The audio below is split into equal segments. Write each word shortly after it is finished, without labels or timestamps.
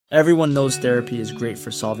Everyone knows therapy is great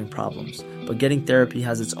for solving problems, but getting therapy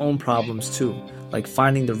has its own problems too, like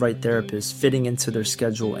finding the right therapist, fitting into their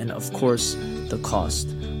schedule, and of course, the cost.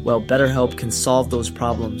 Well, BetterHelp can solve those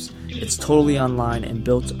problems. It's totally online and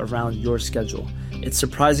built around your schedule. It's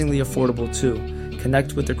surprisingly affordable too.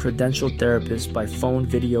 Connect with a credentialed therapist by phone,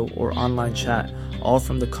 video, or online chat, all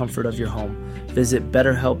from the comfort of your home. Visit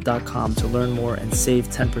BetterHelp.com to learn more and save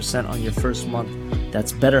 10% on your first month.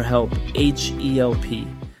 That's BetterHelp, H-E-L-P.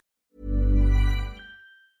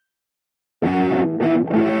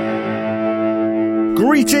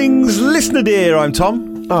 Greetings, listener dear. I'm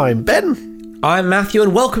Tom. I'm Ben. I'm Matthew,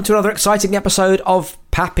 and welcome to another exciting episode of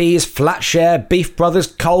Pappy's Flatshare Beef Brothers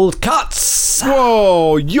Cold Cuts.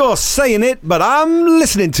 Whoa, you're saying it, but I'm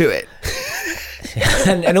listening to it.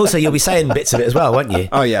 and also, you'll be saying bits of it as well, won't you?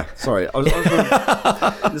 Oh, yeah. Sorry.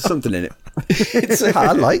 There's something in it.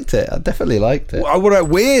 I liked it. I definitely liked it.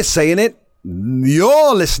 We're saying it.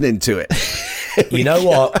 You're listening to it. You know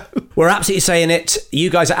what? We're absolutely saying it. You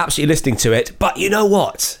guys are absolutely listening to it. But you know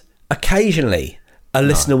what? Occasionally, a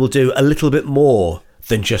listener will do a little bit more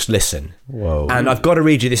than just listen. Whoa! And I've got to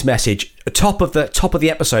read you this message, top of the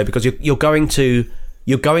episode, because you're going to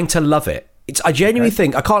love it. I genuinely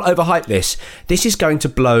think, I can't overhype this. This is going to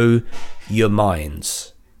blow your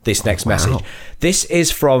minds. This next message. This is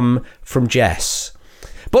from Jess.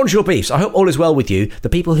 Bonjour beefs, I hope all is well with you, the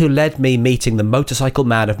people who led me meeting the motorcycle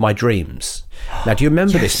man of my dreams. Now, do you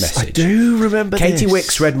remember this message? I do remember Katie this.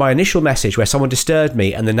 Wicks read my initial message where someone disturbed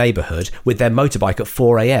me and the neighbourhood with their motorbike at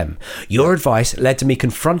 4 a.m. Your advice led to me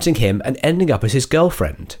confronting him and ending up as his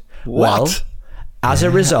girlfriend. What? Well, as a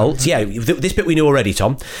result, this bit we knew already,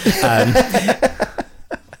 Tom.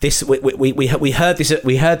 This we heard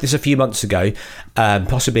this a few months ago,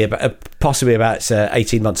 possibly about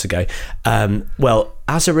 18 months ago. Well,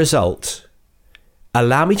 as a result,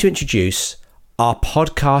 allow me to introduce our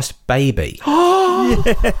podcast baby.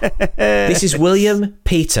 This is William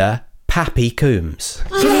Peter Pappy Coombs.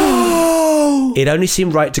 It only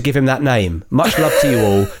seemed right to give him that name. Much love to you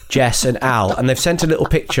all, Jess and Al. And they've sent a little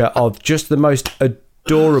picture of just the most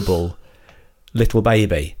adorable little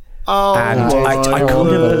baby. Oh, and I couldn't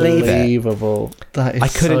believe it. Unbelievable. That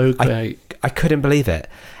is so great. I couldn't believe it.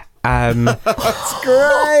 That's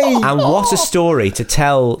great. And what a story to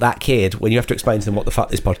tell that kid when you have to explain to them what the fuck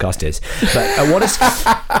this podcast is. But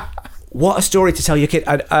what a story to tell your kid.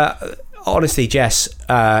 And honestly, Jess,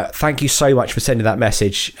 thank you so much for sending that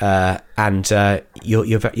message. And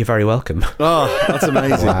you're very welcome. Oh, that's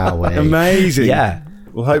amazing. Wow, amazing. Yeah.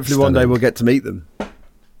 Well, hopefully one day we'll get to meet them.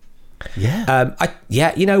 Yeah.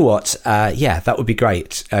 You know what? That would be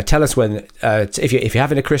great. Tell us when, if you're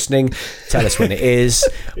having a christening, tell us when it is.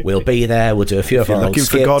 We'll be there. We'll do a few of our old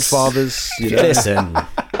skits. Looking for godfathers. Listen.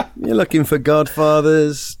 You're looking for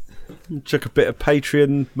godfathers. Chuck a bit of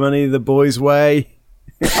Patreon money the boys' way.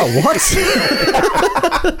 Oh, what?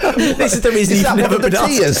 This is the reason you've never been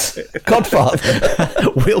asked.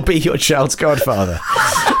 Godfather. We'll be your child's godfather.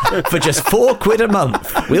 For just £4 a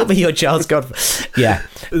month, we'll be your child's godfather. Yeah.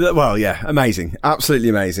 Well, yeah, amazing. Absolutely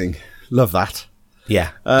amazing. Love that.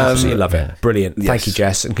 Yeah, absolutely love it. Brilliant. Yes. Thank you,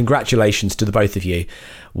 Jess. And congratulations to the both of you.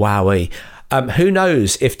 Wowee. Who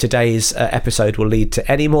knows if today's episode will lead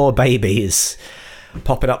to any more babies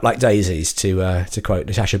popping up like daisies, to quote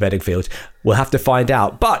Natasha Bedingfield. We'll have to find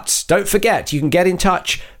out. But don't forget, you can get in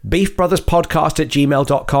touch,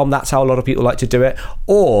 beefbrotherspodcast@gmail.com. That's how a lot of people like to do it.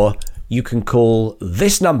 Or you can call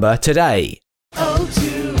this number today.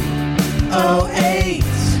 02 08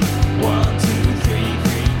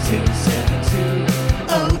 1233 272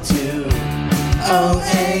 02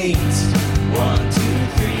 08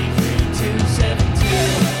 1233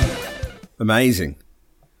 272. Amazing.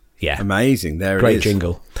 Yeah. Amazing. There Great it is.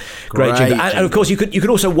 jingle. Great jingle. And of course, you could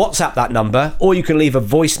also WhatsApp that number, or you can leave a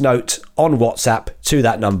voice note on WhatsApp to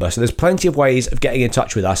that number. So there's plenty of ways of getting in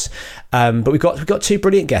touch with us. But we've got two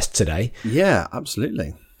brilliant guests today. Yeah,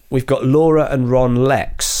 absolutely. We've got Laura and Ron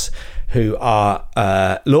Lexx, who are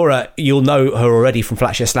Laura. You'll know her already from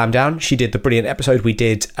Flatshare Slamdown. She did the brilliant episode we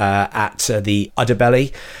did at the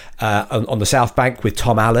Udderbelly on the South Bank with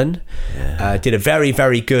Tom Allen. Yeah. Did a very,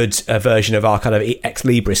 very good version of our kind of Ex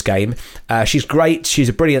Libris game. She's great. She's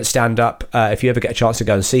a brilliant stand-up. If you ever get a chance to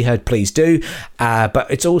go and see her, please do. But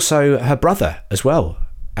it's also her brother as well.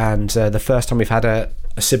 And the first time we've had a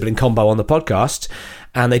sibling combo on the podcast.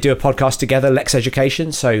 And they do a podcast together, Lexx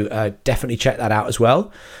Education. So definitely check that out as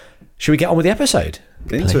well. Should we get on with the episode?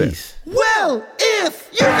 Get into it. Well, if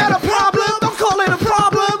you got a problem, don't call it a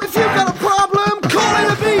problem. If you got a problem, call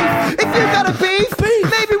it a beef. If you got a beef,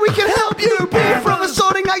 maybe we can help you. Beef from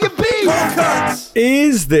sorting out your beef.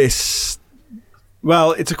 Is this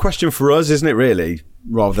Well, it's a question for us, isn't it, really,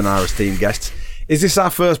 rather than our esteemed guests. Is this our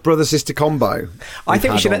first brother-sister combo? I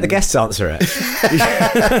think we should let the guests answer it.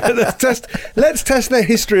 Let's test the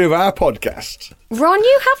history of our podcast. Ron,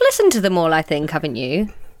 you have listened to them all, I think, haven't you?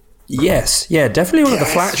 Yes, yeah, definitely one of the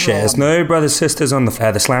flat shares. No brothers sisters on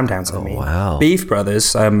the slam downs. I mean, wow. Beef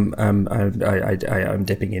brothers. I'm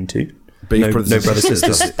dipping into. Beef no brothers and brothers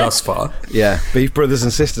sisters thus far. Yeah, beef brothers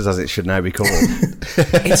and sisters, as it should now be called.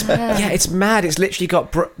 It's mad. It's literally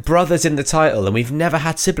got brothers in the title, and we've never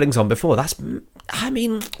had siblings on before. What are we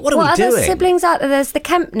doing? What other siblings out there? There's the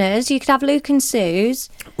Kempners. You could have Luke and Sue's.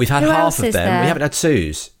 We've had half of them. There? We haven't had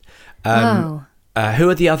Sue's. Who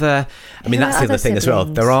are the other? I mean, that's the other thing as well.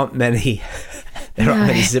 There aren't many. Aren't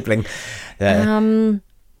many siblings.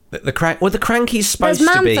 The Cranky's supposed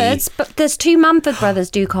to be. There's Manfords, but there's two Manford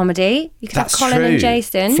brothers do comedy. You could have Colin and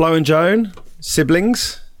Jason. Flo and Joan,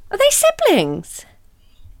 siblings. Are they siblings?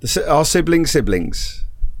 Are siblings,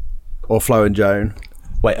 or Flo and Joan?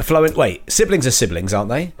 Siblings are siblings, aren't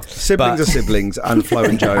they? Siblings are siblings, and Flo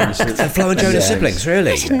and Joan. And Flo and Joan are siblings,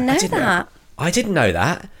 really? I didn't know that. I didn't know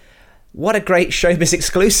that. What a great Showbiz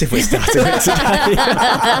exclusive we're starting with today.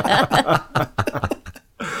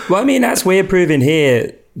 Well, I mean, that's we're proving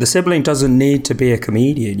here. The sibling doesn't need to be a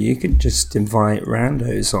comedian. You could just invite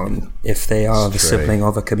randos on if they are the sibling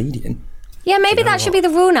of a comedian. Yeah, maybe that should be the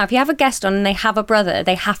rule now. If you have a guest on and they have a brother,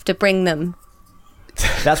 they have to bring them.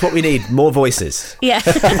 That's what we need, more voices. Yeah.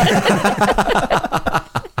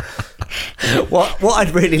 What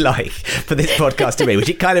I'd really like for this podcast to be, which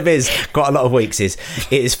it kind of is quite a lot of weeks, is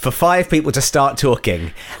for 5 people to start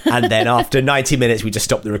talking, and then after 90 minutes we just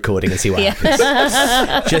stop the recording and see what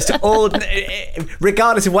happens. Just all,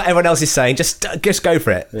 regardless of what everyone else is saying, just go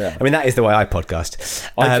for it. Yeah. I mean, that is the way I podcast.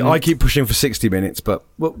 I keep pushing for 60 minutes, but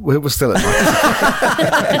we're still at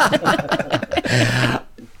 90.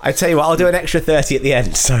 I tell you what, I'll do an extra 30 at the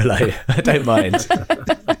end, solo. I don't mind.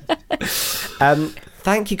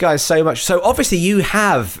 Thank you guys so much. So obviously you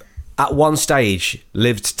have, at one stage,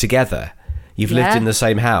 lived together. You've lived in the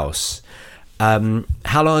same house.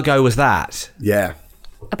 How long ago was that? Yeah.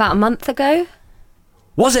 About a month ago.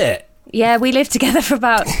 Was it? Yeah, we lived together for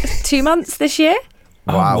about 2 months this year.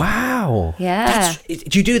 Wow. Oh, wow. Yeah.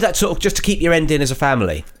 Do you do that sort of just to keep your end in as a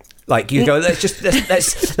family? Like you go, let's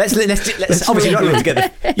obviously not live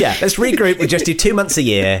together. Yeah, let's regroup. We just do 2 months a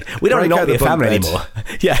year. We don't not be a family anymore.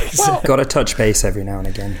 Yeah, got to touch base every now and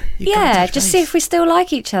again. Yeah, just see if we still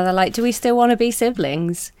like each other. Like, do we still want to be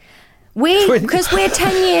siblings? Because we're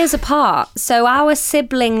 10 years apart, so our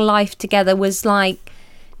sibling life together was like,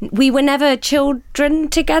 we were never children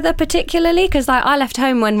together particularly. Because like I left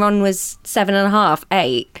home when Ron was 7.5,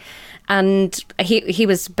 8. And he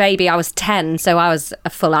was baby, I was 10, so I was a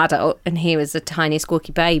full adult and he was a tiny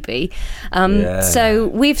squawky baby. So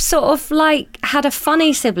we've sort of like had a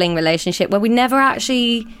funny sibling relationship where we never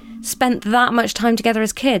actually spent that much time together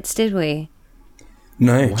as kids, did we?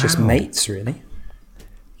 No, just mates, really.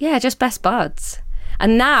 Yeah, just best buds.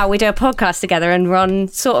 And now we do a podcast together and Ron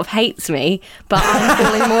sort of hates me, but I'm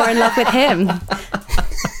falling more in love with him.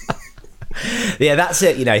 Yeah, that's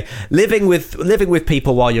it. You know, living with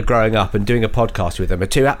people while you're growing up and doing a podcast with them are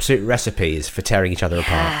two absolute recipes for tearing each other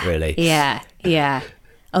apart. Really. Yeah.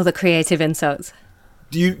 Oh, the creative insults.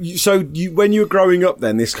 So when you were growing up,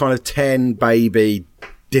 then this kind of 10 baby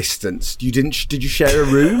distance, did you share a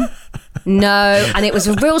room? No, and it was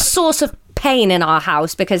a real source of pain in our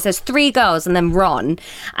house because there's 3 girls and then Ron,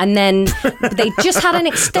 and then they just had an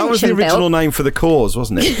extension. That was the original name for the cause,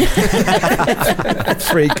 wasn't it?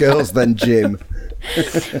 3 girls, then Jim.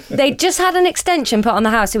 They just had an extension put on the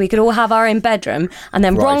house so we could all have our own bedroom, and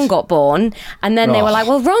then Ron got born, and then they were like,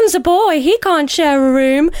 well, Ron's a boy, he can't share a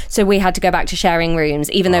room, so we had to go back to sharing rooms.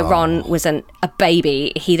 Even though Ron wasn't a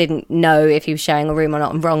baby, he didn't know if he was sharing a room or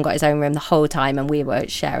not, and Ron got his own room the whole time and we were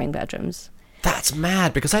sharing bedrooms. That's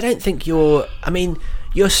mad, because I don't think you're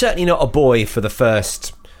certainly not a boy for the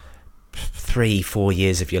first 3-4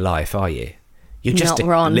 years of your life, are you? You're just a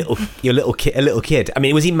little kid. I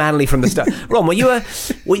mean, was he manly from the start? Ron,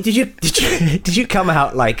 did you come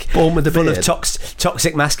out like born with a full beard? Of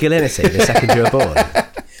toxic masculinity the second you were born?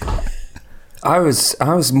 I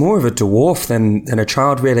was more of a dwarf than a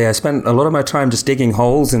child, really. I spent a lot of my time just digging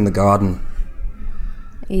holes in the garden.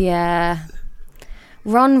 Yeah.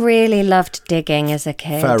 Ron really loved digging as a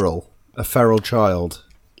kid. A feral child.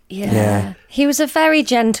 Yeah. He was a very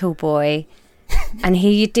gentle boy. And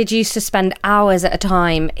he did used to spend hours at a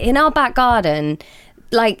time in our back garden.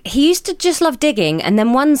 Like, he used to just love digging. And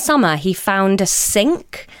then one summer he found a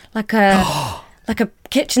sink, like a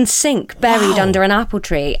kitchen sink buried under an apple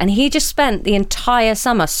tree. And he just spent the entire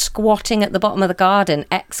summer squatting at the bottom of the garden,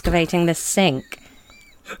 excavating this sink.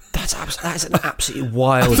 That's an absolutely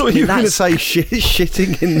wild. I thought you were going to say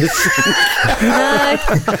shitting in the sink.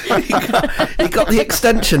 He got the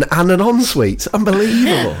extension and an ensuite.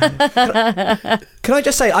 Unbelievable. Can I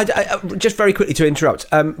just say, I just very quickly to interrupt,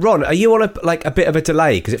 Ron, are you on a bit of a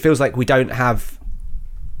delay? Because it feels like we don't have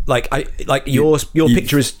your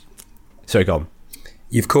picture is. Sorry, go on.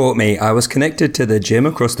 You've caught me. I was connected to the gym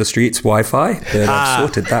across the street's Wi-Fi, but I've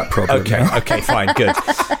sorted that problem. Okay, fine, good.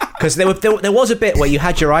 Because there was a bit where you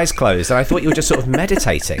had your eyes closed, and I thought you were just sort of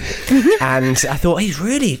meditating. And I thought, he's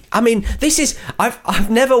really. I mean, this is. I've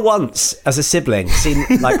never once, as a sibling, seen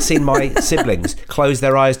my siblings close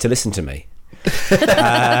their eyes to listen to me.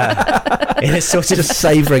 In a sort of just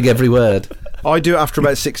savouring every word. I do it after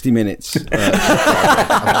about 60 minutes. You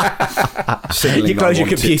close your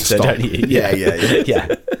computer, don't you? Yeah.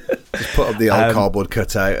 Yeah. Just put up the old cardboard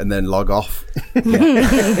cutout and then log off.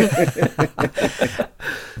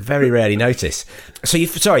 Very rarely notice. So you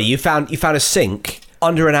found a sink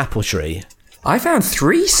under an apple tree. I found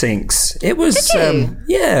 3 sinks. It was,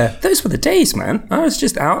 yeah, those were the days, man. I was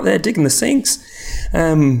just out there digging the sinks.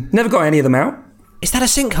 Never got any of them out. Is that a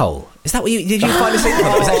sinkhole? Is that what did you find a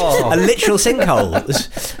sinkhole? It was actually a literal sinkhole. It was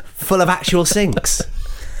full of actual sinks.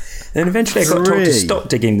 And eventually I got told to stop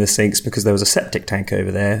digging the sinks because there was a septic tank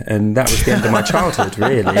over there, and that was the end of my childhood,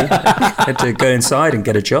 really. I had to go inside and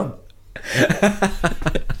get a job.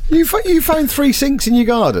 You found 3 sinks in your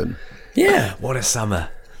garden? Yeah. What a summer.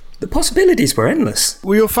 The possibilities were endless.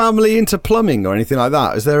 Were your family into plumbing or anything like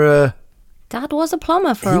that? Is there a... Dad was a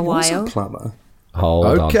plumber for a while. He was a plumber.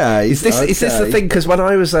 Hold on. Is this the thing? Because when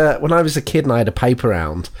I was a kid and I had a paper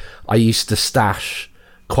round, I used to stash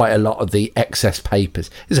quite a lot of the excess papers.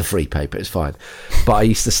 It's a free paper, it's fine, but I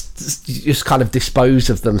used to just kind of dispose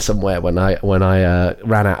of them somewhere when I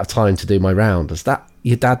ran out of time to do my round. Is that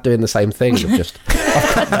your dad doing the same thing? Of just,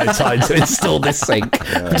 I've got no time to install this sink.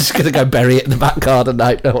 Yeah. I'm just going to go bury it in the back garden.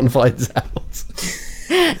 I hope no one finds out.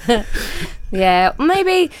 Yeah,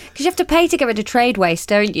 maybe because you have to pay to get rid of trade waste,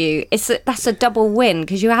 don't you? That's a double win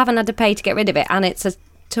because you haven't had to pay to get rid of it, and it's a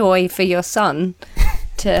toy for your son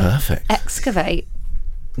to excavate.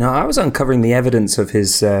 No, I was uncovering the evidence of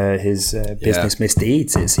his business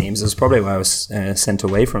misdeeds. It seems it was probably why I was sent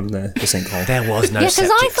away from the sinkhole. There was no. Yeah,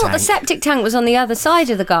 because I thought the septic tank was on the other side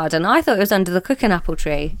of the garden. I thought it was under the cooking apple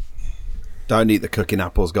tree. Don't eat the cooking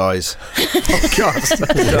apples, guys. Oh, God.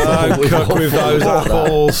 Don't cook with those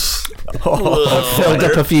apples. I've filled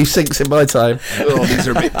up a few sinks in my time. Oh, these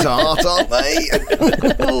are a bit tart, aren't they?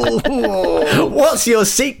 What's your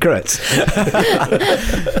secret?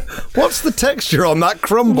 What's the texture on that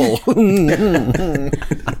crumble?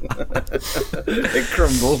 It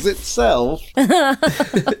crumbles itself.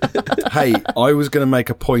 Hey, I was going to make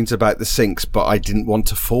a point about the sinks, but I didn't want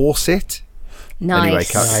to force it.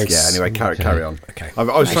 Nice. Anyway, carry on. Okay. I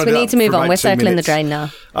was trying we need to move on. We're circling minutes. the drain now.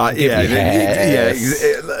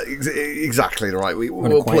 Exactly right.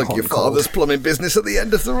 We'll plug your father's plumbing business at the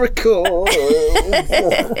end of the record.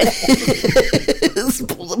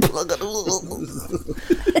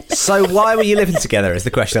 So why were you living together is the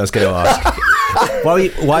question I was going to ask.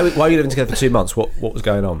 Why were you living together for 2 months? What was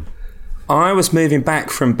going on? I was moving back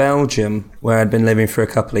from Belgium, where I'd been living for a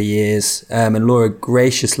couple of years, and Laura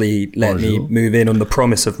graciously let me move in on the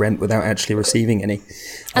promise of rent without actually receiving any.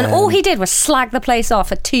 And all he did was slag the place off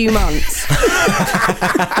for 2 months.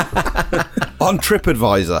 On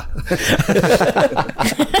TripAdvisor.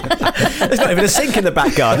 There's not even a sink in the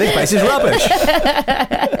back garden. This place is rubbish.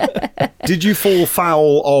 Did you fall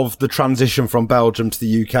foul of the transition from Belgium to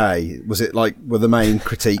the UK? Was it were the main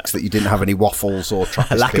critiques that you didn't have any waffles or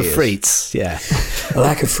Trappist A lack beers? of frites, yeah. A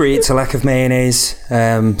lack of frites, a lack of mayonnaise,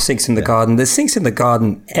 sinks in the garden. There's sinks in the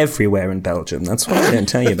garden everywhere in Belgium. That's what I don't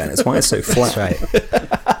tell you about. That's why it's so flat. That's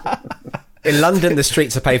right. In London, the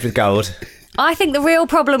streets are paved with gold. I think the real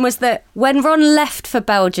problem was that when Ron left for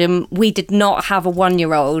Belgium, we did not have a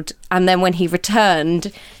 1-year-old. And then when he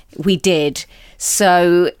returned, we did.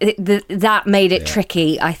 So that made it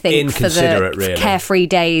tricky, I think, for the carefree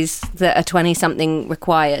days that a 20-something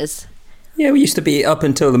requires. Yeah, we used to be up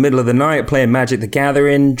until the middle of the night playing Magic the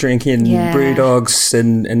Gathering, drinking Brewdogs,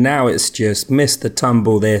 and now it's just Mr.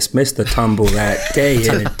 Tumble this, Mr. Tumble that, day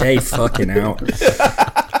in and day fucking out.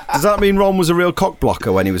 Does that mean Ron was a real cock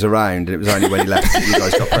blocker when he was around, and it was only when he left that you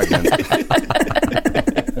guys got pregnant?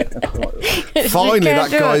 Finally,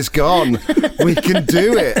 that guy's gone. We can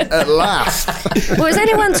do it at last. Well, it was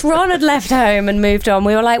only once Ron had left home and moved on,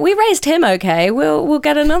 we were like, we raised him okay. We'll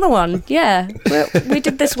get another one. Yeah, we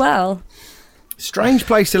did this well. Strange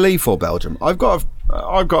place to leave for, Belgium. I've got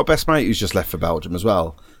a best mate who's just left for Belgium as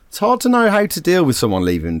well. It's hard to know how to deal with someone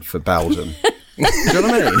leaving for Belgium. Do you know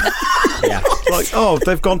what I mean? Yeah. Like, oh,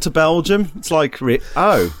 they've gone to Belgium. It's like,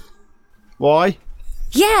 oh, why?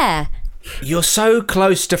 Yeah. You're so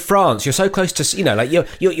close to France. You're so close to,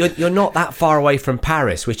 you're not that far away from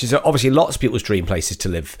Paris, which is obviously lots of people's dream places to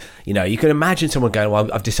live. You can imagine someone going,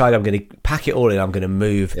 well, I've decided I'm going to pack it all in. I'm going to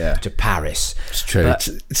move to Paris. It's true.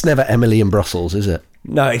 It's never Emily in Brussels, is it?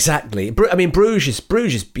 No, exactly. I mean, Bruges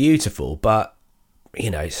is beautiful, but,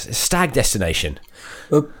 it's a stag destination.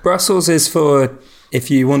 Well, Brussels is for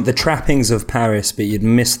if you want the trappings of Paris, but you'd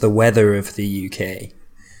miss the weather of the UK.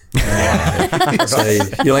 So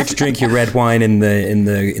you like to drink your red wine in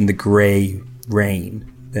the grey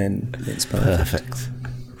rain, then it's perfect.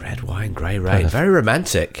 Red wine, grey rain. Very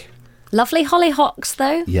romantic. Lovely hollyhocks,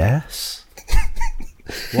 though. Yes.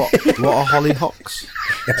 What are hollyhocks?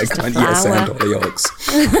 Sound hollyhocks.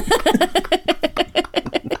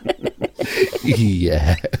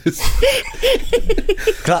 Yes.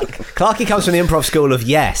 Clarky comes from the improv school of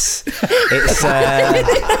yes. It's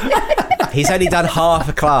he's only done half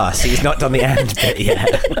a class. He's not done the end bit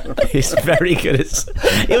yet. He's very good at.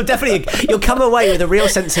 You'll come away with a real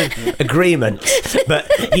sense of agreement, but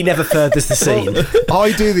he never furthers the scene.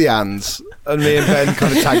 I do the ands, and me and Ben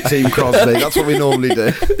kind of tag team Crosby. That's what we normally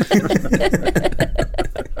do.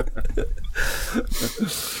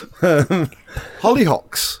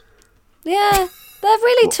 Hollyhocks. Yeah, they're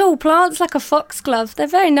really tall plants, like a foxglove. They're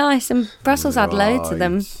very nice, and Brussels had loads of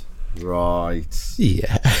them. Right.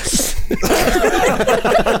 Yes.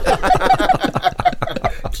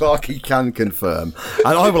 Clarky can confirm.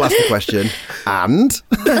 And I will ask the question, and?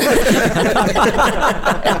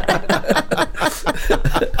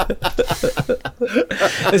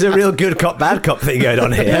 There's a real good cop, bad cop thing going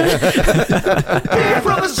on here.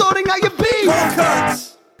 Brother, sorting out your beef.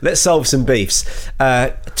 Let's solve some beefs.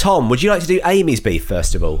 Tom, would you like to do Amy's beef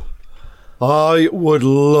first of all? I would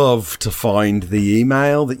love to find the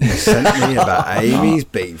email that you sent me about Amy's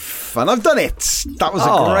beef, and I've done it. That was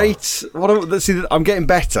a great. See, I'm getting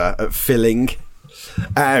better at filling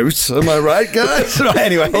out. Am I right, guys? Right,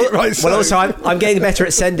 anyway, right. Well, also, I'm getting better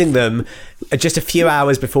at sending them just a few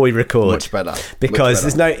hours before we record. Much better. Because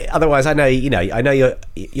there's no. Otherwise, I know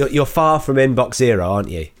you're far from inbox zero, aren't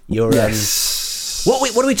you? You're yes.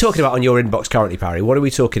 What are we talking about on your inbox currently, Parry? What are we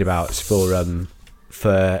talking about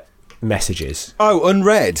for messages? Oh,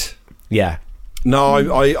 unread. Yeah.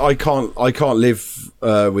 No, I can't live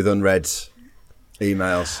with unread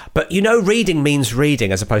emails. But reading means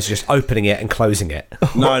reading as opposed to just opening it and closing it.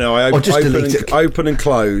 No, I open and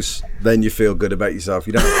close. Then you feel good about yourself.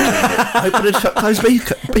 You don't have to open and shut closed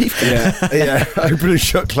beef. Yeah. Open and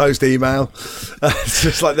shut closed email. It's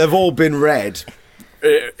just like they've all been read.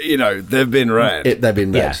 They've been read. They've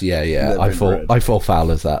been read. Yeah. I fall foul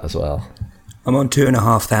of that as well. I'm on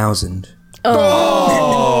 2,500.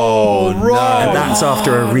 Oh, right. And that's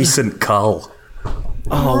after a recent cull.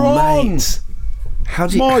 Oh, mate. How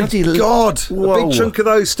do you God. Whoa. A big chunk of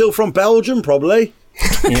those still from Belgium, probably.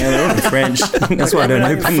 Yeah, they're French. That's why I don't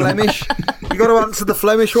open Flemish. You got to answer the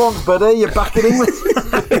Flemish ones, buddy. You're back in English.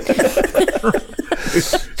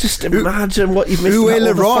 Just imagine what you've missed Où est out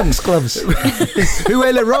le on the Ron? foxgloves. Où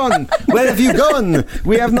est le Ron? Where have you gone?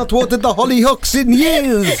 We have not watered the hollyhocks in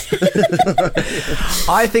years.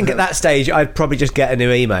 I think at that stage I'd probably just get a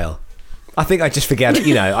new email. I think I just forget.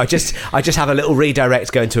 I just have a little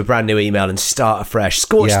redirect, go into a brand new email and start afresh.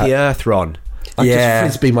 Scorch the earth, Ron. I just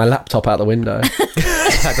frisbee my laptop out the window.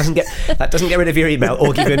 that doesn't get rid of your email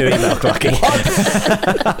or give you a new email, Clarky.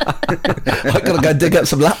 I've got to go dig up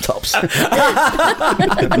some laptops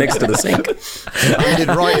next to the sink.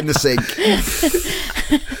 Right in the sink.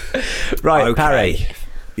 Right, okay. Parry.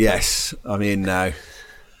 Yes, I'm in now.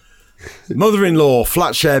 Mother-in-law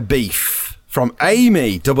flatshare beef from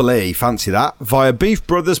Amy EE, fancy that, via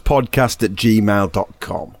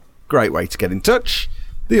beefbrotherspodcast@gmail.com. Great way to get in touch,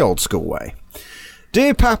 the old school way.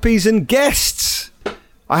 Dear Pappies and guests,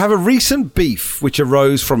 I have a recent beef which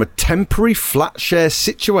arose from a temporary flat share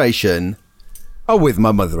situation with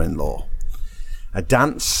my mother-in-law. A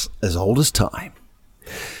dance as old as time.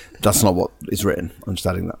 That's not what is written. I'm just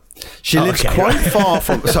adding that. She lives quite far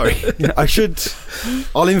from... Sorry,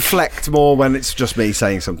 I'll inflect more when it's just me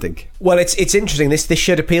saying something. Well, it's interesting. This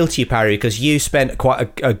should appeal to you, Parry, because you spent quite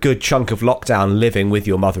a good chunk of lockdown living with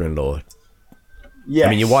your mother-in-law. Yes. I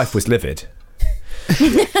mean, your wife was livid.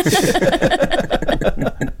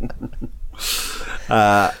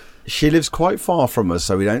 She lives quite far from us,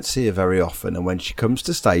 so we don't see her very often, and when she comes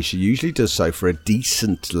to stay, she usually does so for a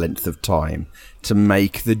decent length of time to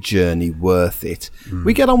make the journey worth it.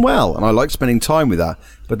 We get on well, and I like spending time with her,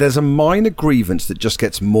 but there's a minor grievance that just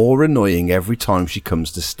gets more annoying every time she comes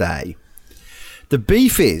to stay. The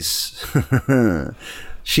beef is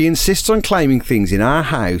She insists on claiming things in our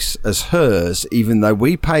house as hers, even though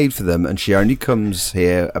we paid for them and she only comes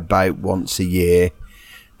here about once a year.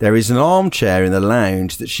 There is an armchair in the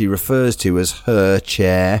lounge that she refers to as her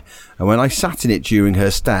chair, and when I sat in it during her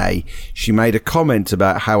stay, she made a comment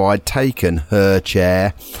about how I'd taken her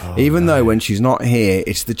chair, even though when she's not here,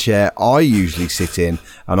 it's the chair I usually sit in,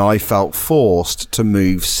 and I felt forced to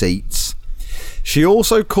move seats. She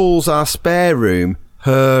also calls our spare room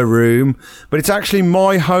her room, but it's actually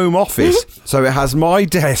my home office, so it has my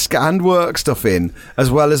desk and work stuff in, as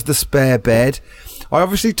well as the spare bed. I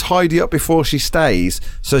obviously tidy up before she stays,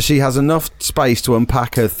 so she has enough space to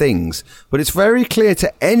unpack her things, but it's very clear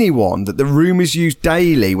to anyone that the room is used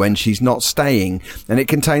daily when she's not staying, and it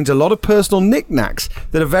contains a lot of personal knickknacks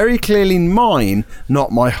that are very clearly mine,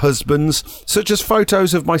 not my husband's, such as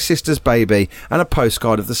photos of my sister's baby and a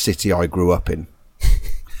postcard of the city I grew up in.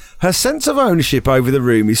 Her sense of ownership over the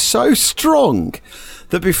room is so strong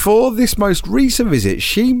that before this most recent visit,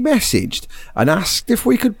 she messaged and asked if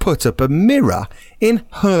we could put up a mirror in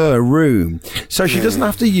her room so she doesn't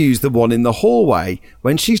have to use the one in the hallway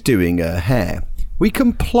when she's doing her hair. We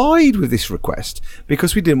complied with this request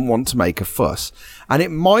because we didn't want to make a fuss, and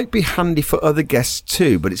it might be handy for other guests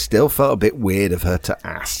too, but it still felt a bit weird of her to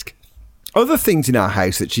ask. Other things in our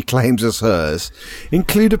house that she claims as hers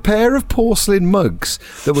include a pair of porcelain mugs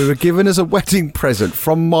that we were given as a wedding present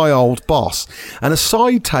from my old boss, and a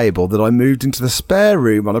side table that I moved into the spare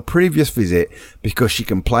room on a previous visit because she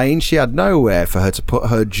complained she had nowhere for her to put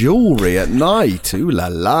her jewellery at night. Ooh la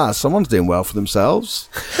la, someone's doing well for themselves.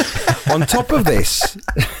 On top of this,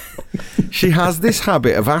 she has this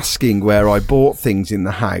habit of asking where I bought things in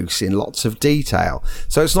the house in lots of detail,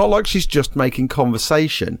 so it's not like she's just making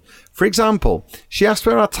conversation. For example, she asked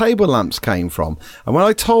where our table lamps came from, and when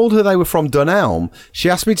I told her they were from Dunelm, she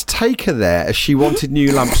asked me to take her there as she wanted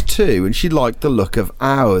new lamps too, and she liked the look of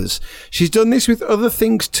ours. She's done this with other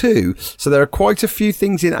things too, so there are quite a few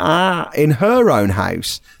things in her own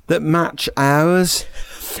house that match ours.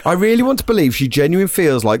 I really want to believe she genuinely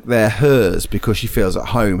feels like they're hers because she feels at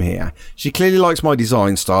home here. She clearly likes my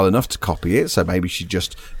design style enough to copy it, so maybe she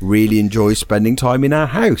just really enjoys spending time in our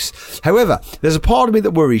house. However, there's a part of me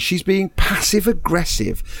that worries she's being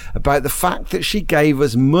passive-aggressive about the fact that she gave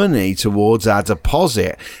us money towards our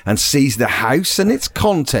deposit and sees the house and its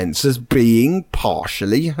contents as being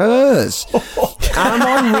partially hers. Am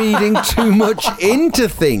I reading too much into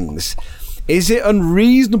things? Is it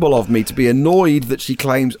unreasonable of me to be annoyed that she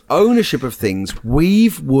claims ownership of things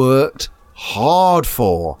we've worked hard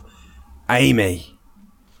for? Amy.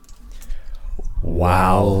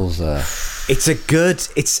 Wowza.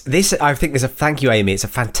 I think there's a thank you, Amy. It's a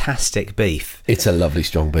fantastic beef. It's a lovely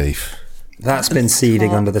strong beef. That's been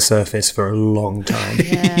seeding under the surface for a long time.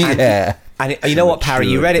 Yeah. And you know what, Parry?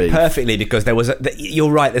 You read it perfectly because there was.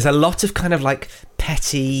 You're right. There's a lot of kind of like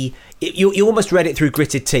petty. You almost read it through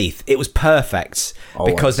gritted teeth. It was perfect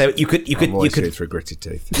because you could it through gritted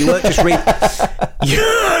teeth. You weren't just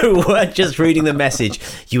You weren't just reading the message.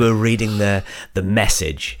 You were reading the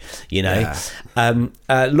message. You know,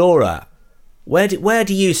 Laura, where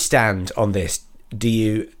do you stand on this? Do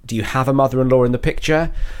you have a mother-in-law in the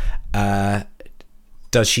picture?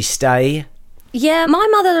 Does she stay? Yeah, my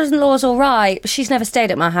mother-in-law's all right, but she's never stayed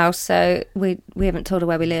at my house, so we haven't told her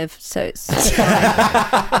where we live, so it's that's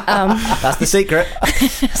the secret.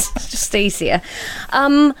 It's just easier.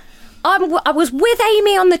 I was with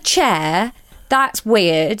Amy on the chair. That's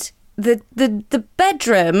weird. The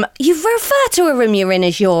bedroom, you refer to a room you're in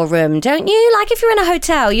as your room, don't you? Like if you're in a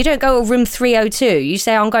hotel, you don't go to room 302. You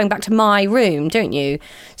say, I'm going back to my room, don't you?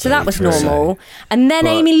 So that was normal. And then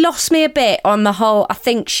Amy lost me a bit on the whole, I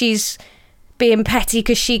think she's being petty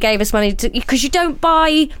because she gave us money because you don't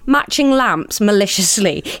buy matching lamps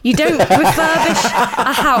maliciously. You don't refurbish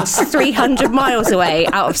a house 300 miles away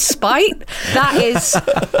out of spite. That's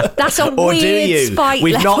a or weird spite.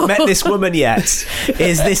 We've level. not met this woman yet.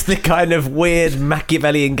 Is this the kind of weird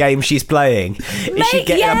Machiavellian game she's playing? Is she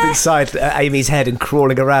getting up inside Amy's head and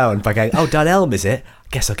crawling around by going, oh, Dunelm, is it?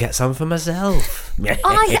 Guess I'll get some for myself.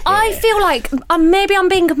 I feel like, maybe I'm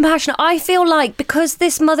being compassionate, I feel like because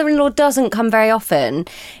this mother-in-law doesn't come very often,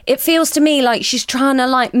 it feels to me like she's trying to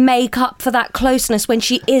like make up for that closeness when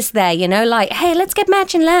she is there, you know, like, hey, let's get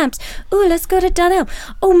matching lamps. Oh, let's go to Dunelm.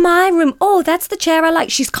 Oh, my room. Oh, that's the chair I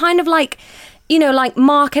like. She's kind of like, you know, like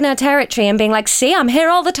marking her territory and being like, see, I'm here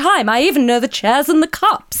all the time. I even know the chairs and the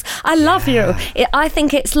cups. I love you. I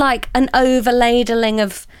think it's like an over-ladling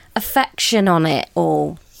of affection on it,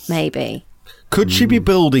 or maybe. Could she be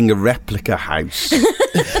building a replica house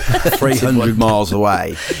 300 miles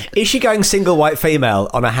away? Is she going single white female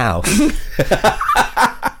on a house?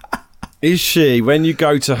 Is she, when you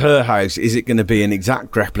go to her house, is it going to be an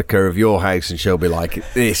exact replica of your house and she'll be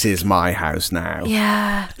like, this is my house now?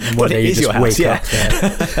 Yeah. Well, it is your house, yeah.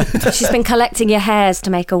 She's been collecting your hairs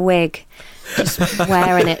to make a wig. Just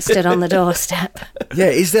wearing it stood on the doorstep. Yeah,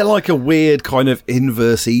 is there like a weird kind of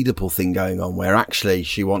inverse Oedipal thing going on where actually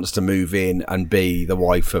she wants to move in and be the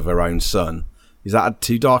wife of her own son? Is that a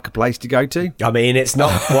too dark a place to go to? I mean, it's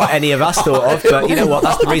not what any of us thought of, but you know what?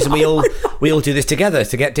 That's the reason we all do this together,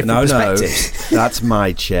 to get different perspectives. No, that's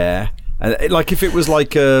my chair. And like if it was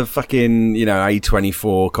like a fucking,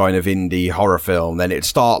 A24 kind of indie horror film, then it'd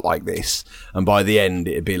start like this, and by the end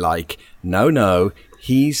it'd be like, no,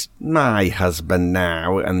 he's my husband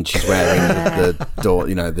now, and she's wearing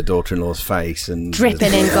the daughter-in-law's face and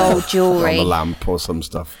dripping in gold jewellery on the lamp or some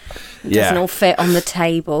stuff. It doesn't all fit on the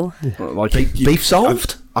table. Like beef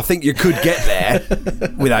solved? I think you could get there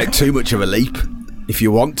without too much of a leap if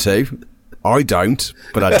you want to. I don't,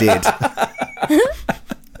 but I did.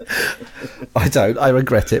 I don't. I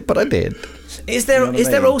regret it, but I did. Is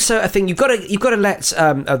there also a thing you've got to let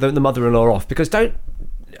the mother-in-law off, because to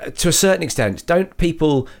a certain extent, don't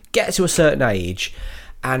people get to a certain age,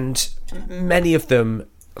 and many of them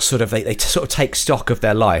they sort of take stock of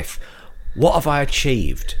their life. What have I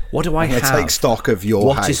achieved? What do I have? Take stock of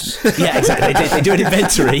your house. Yeah, exactly. They do an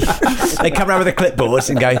inventory. They come around with a clipboard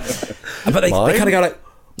and go, but they kind of go like,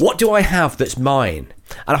 what do I have that's mine?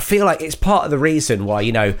 And I feel like it's part of the reason why,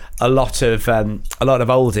 a lot of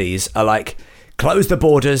oldies are like, close the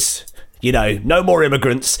borders, no more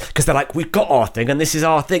immigrants, because they're like, we've got our thing and this is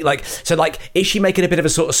our thing. Like, so like, is she making a bit of a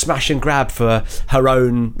sort of smash and grab for her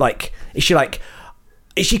own, like, is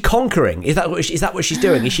she conquering? Is that what she's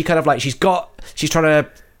doing? Is she kind of like, she's trying to,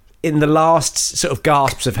 in the last sort of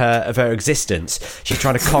gasps of her existence, she's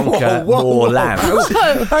trying to conquer more land.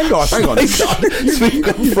 Hang on. We've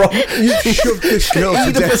gone from You've shoved this girl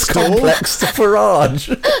to death's complex to Farage.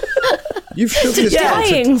 You've shoved this girl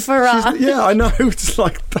Dying Farage. Yeah, I know. It's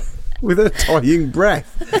like with her dying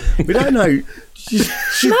breath. We don't know. She's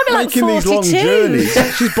might be like making these long 42.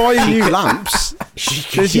 journeys. She's buying new lamps.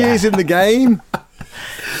 There's years in the game.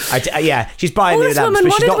 She's buying Well, new this lamps, woman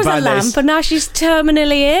but she's wanted not was a buying lamp, those. and now she's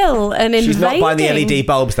terminally ill and invading. She's not buying the LED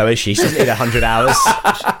bulbs, though, is she? She doesn't need 100 hours.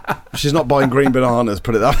 She's not buying green bananas,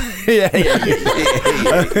 put it that way.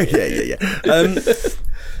 Yeah.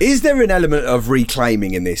 Is there an element of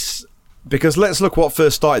reclaiming in this? Because let's look what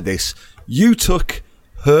first started this. You took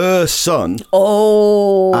her son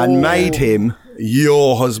and made him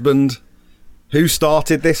your husband. Who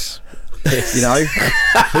started this?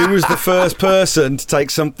 Who was the first person to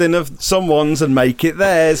take something of someone's and make it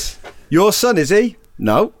theirs? Your son, is he?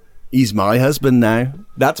 No, he's my husband now.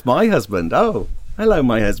 That's my husband. Oh, hello,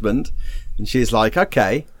 my husband. And she's like,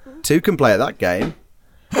 okay, two can play at that game.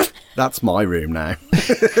 That's my room now.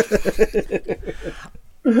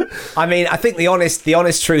 I mean, I think the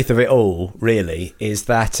honest truth of it all, really, is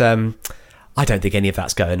that I don't think any of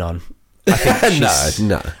that's going on. I think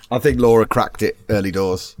No. I think Laura cracked it early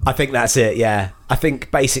doors. I think that's it. Yeah, I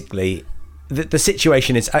think basically the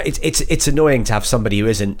situation is it's annoying to have somebody who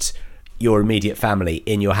isn't your immediate family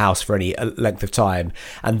in your house for any length of time,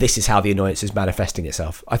 and this is how the annoyance is manifesting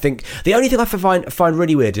itself. I think the only thing I find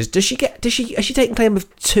really weird is has she taken claim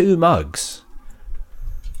of 2 mugs?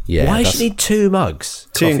 Yeah. Why does she need 2 mugs?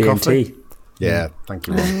 Tea and coffee. coffee. Yeah, thank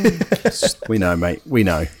you. We know, mate. We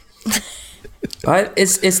know.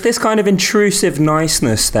 It's this kind of intrusive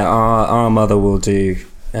niceness that our mother will do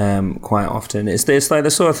quite often. It's like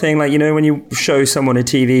the sort of thing, like, when you show someone a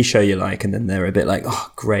TV show you like, and then they're a bit like,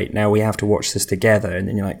 oh, great, now we have to watch this together. And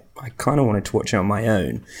then you're like, I kind of wanted to watch it on my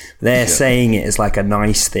own. They're saying it as like a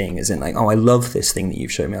nice thing, as in like, oh, I love this thing that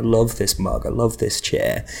you've shown me. I love this mug. I love this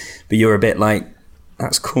chair. But you're a bit like,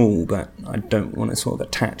 that's cool, but I don't want to sort of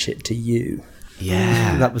attach it to you.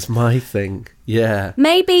 Yeah, that was my thing. Yeah.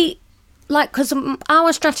 Maybe, because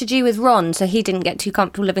our strategy with Ron, so he didn't get too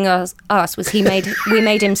comfortable living with us, was we made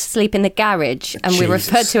him sleep in the garage, and we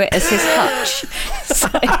referred to it as his hutch. So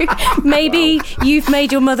maybe you've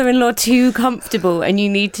made your mother-in-law too comfortable, and you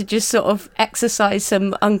need to just sort of exercise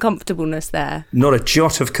some uncomfortableness there. Not a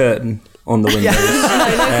jot of curtain on the windows.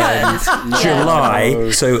 No curtains.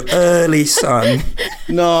 July, so early sun.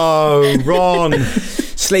 No, Ron.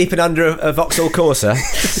 Sleeping under a Vauxhall Corsa.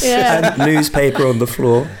 Yeah. And newspaper on the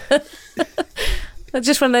floor.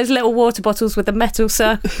 Just one of those little water bottles with a metal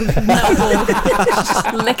circle, metal ball,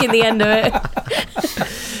 just licking the end of it.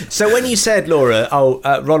 So when you said, Laura,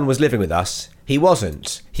 Ron was living with us, he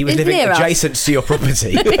wasn't. He was He's living near us. adjacent to your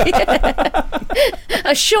property.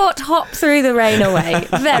 A short hop through the rain away.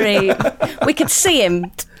 We could see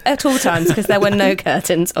him at all times because there were no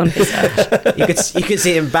curtains on his hutch. You could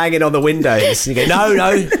see him banging on the windows. You go,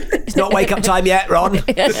 no, it's not wake up time yet, Ron.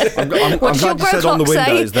 I'm glad you said on the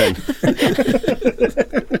windows then.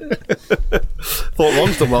 Thought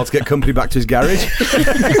Ron's done well to get company back to his garage. Give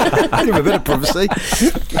him a bit of privacy.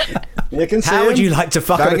 You can see How would him you like to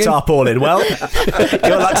fuck on a banging. tarpaulin? Well,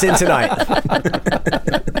 your luck's in tonight.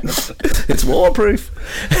 It's waterproof.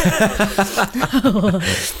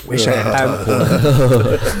 Wish I had.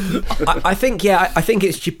 I think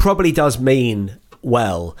it probably does mean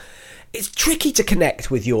well. It's tricky to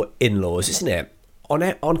connect with your in-laws, isn't it? On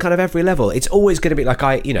kind of every level. It's always going to be like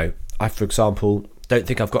I, for example, don't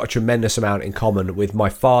think I've got a tremendous amount in common with my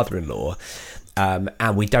father-in-law.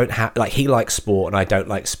 And we don't have, like, he likes sport and I don't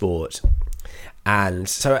like sport. And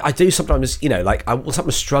so I do sometimes, I will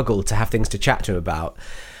sometimes struggle to have things to chat to him about.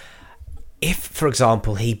 If, for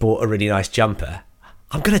example, he bought a really nice jumper,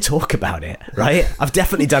 I'm going to talk about it, right? I've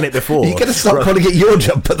definitely done it before. You're going to stop calling it your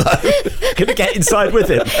jumper, though. Going to get inside with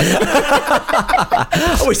him.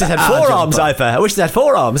 I wish they had forearms, Ifer. I wish they had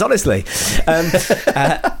forearms, honestly.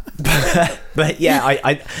 But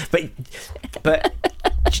yeah, but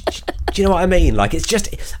do you know what I mean? Like, it's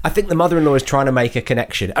just, I think the mother-in-law is trying to make a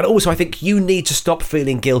connection. And also, I think you need to stop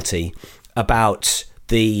feeling guilty about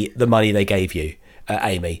the money they gave you,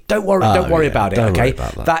 Amy. Don't worry about it, don't okay?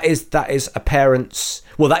 worry about that is a parent's,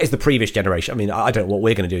 well, that is the previous generation. I mean, I don't know what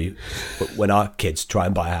we're going to do when our kids try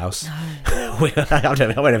and buy a house. I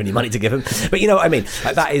don't have any money to give them. But you know what I mean?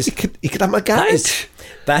 Like, that is... You could have my garage.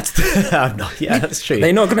 That's true.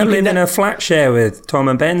 They're not going to live in a flat share with Tom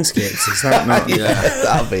and Ben's kids. Is that not? Yeah,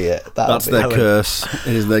 that'll be it. That's their curse.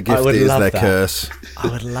 It is their gift. It is their curse. I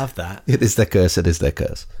would love that. It is their curse. It is their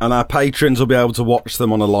curse. And our patrons will be able to watch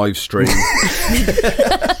them on a live stream.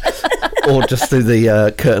 Or just through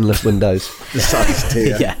the curtainless windows.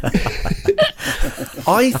 Yeah.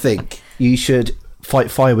 I think you should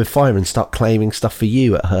fight fire with fire and start claiming stuff for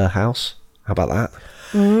you at her house. How about that?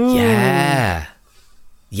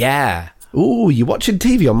 Yeah. Ooh, you watching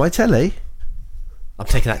TV on my telly? I'm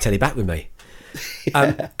taking that telly back with me.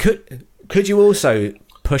 Could you also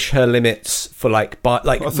push her limits for I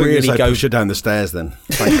think really you go push her down the stairs then.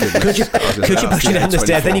 Thank goodness. Could you push her down the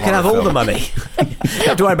stairs? Then you can have all the money. You don't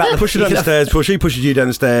have to worry about Push her down the stairs. She pushes you down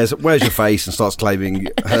the stairs. Where's your face? And starts claiming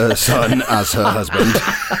her son as her husband.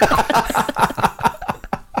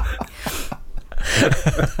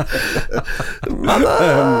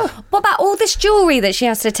 What about all this jewellery that she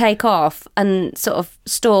has to take off and sort of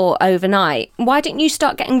store overnight? Why don't you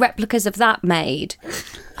start getting replicas of that made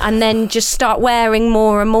and then just start wearing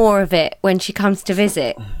more and more of it when she comes to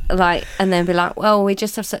visit? And then be like, well, we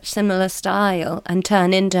just have such similar style, and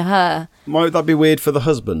turn into her. Might that be weird for the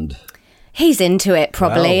husband? He's into it,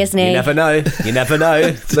 probably, isn't he? You never know.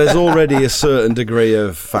 There's already a certain degree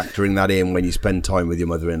of factoring that in when you spend time with your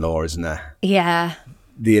mother-in-law, isn't there? Yeah.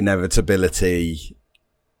 The inevitability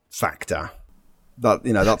factor. I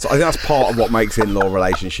think that's part of what makes in-law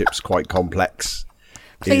relationships quite complex.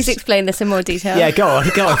 Please explain this in more detail. Yeah, go on,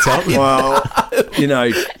 Tom. Well,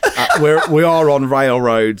 we are on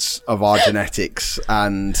railroads of our genetics,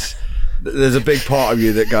 and there's a big part of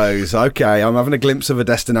you that goes, okay, I'm having a glimpse of a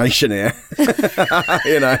destination here.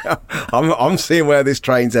 I'm seeing where this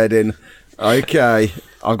train's heading. Okay,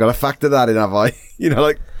 I've got to factor that in, have I?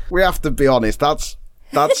 We have to be honest. That's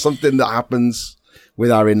something that happens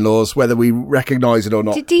with our in-laws, whether we recognise it or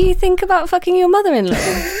not. Do you think about fucking your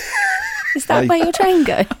mother-in-law? Is that where your train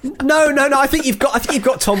goes? No. I think you've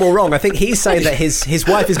got Tom all wrong. I think he's saying that his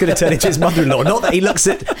wife is going to turn into his mother-in-law. Not that he looks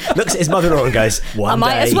at his mother-in-law and goes, I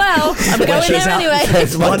might as well. I'm going there anyway.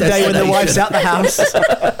 One day when the wife's out the house.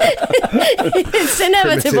 It's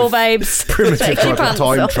inevitable, babes. Primitive type of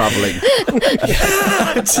time travelling.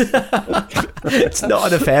 It's not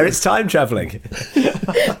an affair, it's time travelling.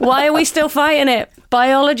 Why are we still fighting it?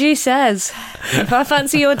 Biology says, if I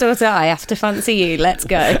fancy your daughter, I have to fancy you. Let's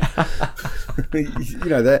go.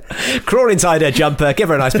 Crawl inside her jumper, give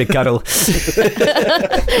her a nice big cuddle.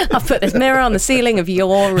 I've put this mirror on the ceiling of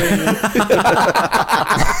your room.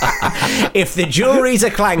 If the jewelries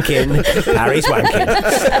are clanking, Harry's wanking.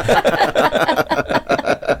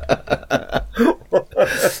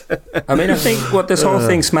 I mean, I think what this whole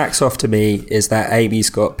thing smacks off to me is that Amy's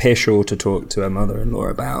got piss all to talk to her mother-in-law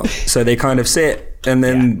about. So they kind of sit, and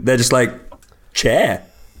then they're just like, chair.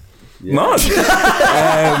 Mud.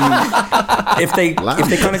 If they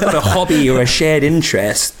kind of got a hobby or a shared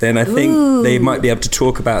interest, then I think they might be able to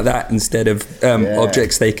talk about that instead of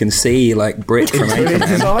objects they can see, like brick from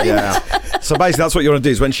Abraham. Yeah. So basically, that's what you want to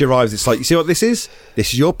do. Is when she arrives, it's like, you see what this is?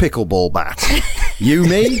 This is your pickleball bat. You,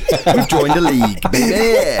 me, we've joined a league.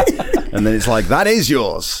 Yeah. And then it's like, that is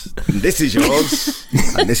yours, and this is yours,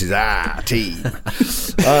 and this is our team.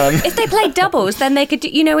 If they played doubles, then they could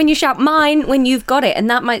do, when you shout mine when you've got it, and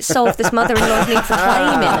that might solve this mother-in-law's need for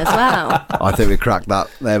claiming as well. I think we cracked that.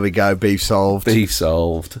 There we go, beef solved. Beef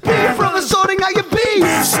solved. Beef from the sorting out your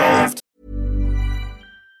beef. Solved.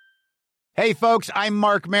 Hey, folks, I'm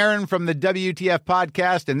Mark Maron from the WTF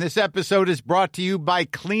Podcast, and this episode is brought to you by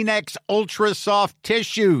Kleenex Ultra Soft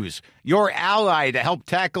Tissues, your ally to help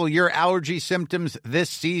tackle your allergy symptoms this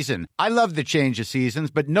season. I love the change of seasons,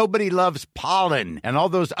 but nobody loves pollen and all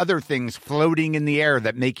those other things floating in the air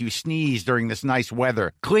that make you sneeze during this nice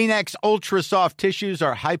weather. Kleenex Ultra Soft Tissues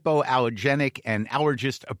are hypoallergenic and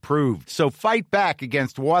allergist approved, so fight back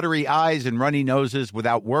against watery eyes and runny noses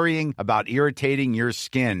without worrying about irritating your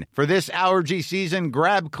skin. For this allergy season,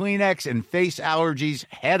 grab Kleenex and face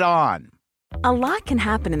allergies head on. A lot can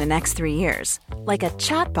happen in the next 3 years. Like a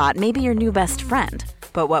chatbot may be your new best friend.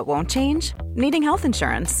 But what won't change? Needing health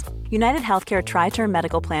insurance. United Healthcare Tri-Term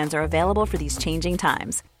Medical Plans are available for these changing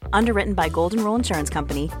times. Underwritten by Golden Rule Insurance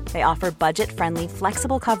Company, they offer budget-friendly,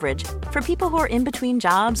 flexible coverage for people who are in between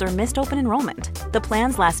jobs or missed open enrollment. The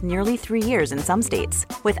plans last nearly 3 years in some states,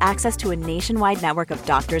 with access to a nationwide network of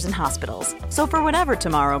doctors and hospitals. So for whatever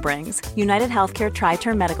tomorrow brings, United Healthcare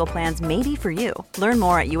Tri-Term Medical Plans may be for you. Learn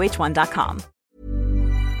more at uh1.com.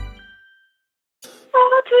 4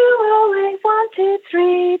 2 0 8 1 2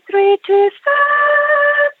 3 3 2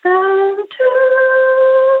 7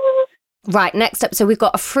 2. Right, next up, so we've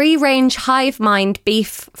got a free-range hive mind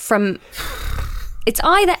beef from... It's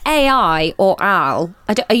either AI or Al.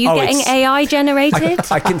 Are you getting AI generated?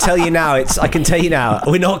 I can tell you now. I can tell you now.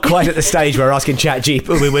 We're not quite at the stage where we're asking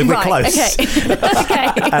ChatGPT. We're right, close.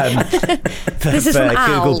 Okay. This is from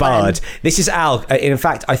Al. Google Bard. This is Al. In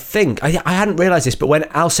fact, I think I hadn't realised this, but when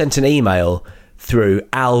Al sent an email through,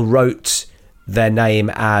 Al wrote their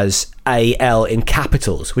name as AL in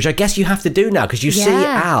capitals, which I guess you have to do now because you see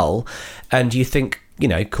Al and you think,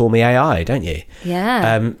 call me AI, don't you?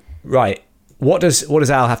 Yeah. Right. What does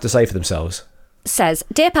Al have to say for themselves? Says,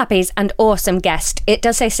 Dear Pappies and awesome guest. It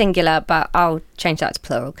does say singular, but I'll change that to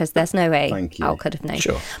plural because there's no way Al could have known.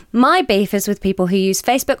 Sure. My beef is with people who use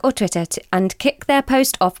Facebook or Twitter and kick their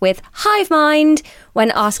post off with hive mind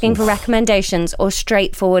when asking for recommendations or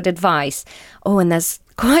straightforward advice. Oh, and there's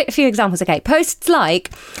quite a few examples. Okay, posts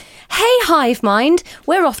like... Hey hive mind,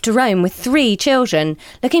 we're off to Rome with 3 children,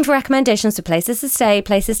 looking for recommendations for places to stay,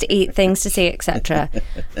 places to eat, things to see, etc.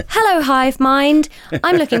 Hello hive mind,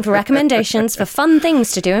 I'm looking for recommendations for fun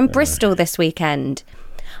things to do in Bristol this weekend.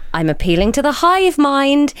 I'm appealing to the hive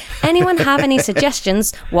mind. Anyone have any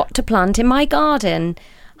suggestions what to plant in my garden?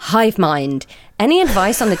 Hive mind, any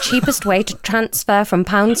advice on the cheapest way to transfer from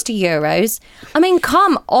pounds to euros? I mean,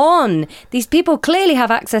 come on. These people clearly have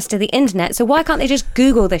access to the internet, so why can't they just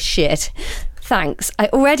Google this shit? Thanks. I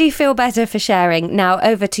already feel better for sharing. Now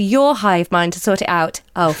over to your hive mind to sort it out.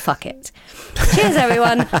 Oh, fuck it. Cheers,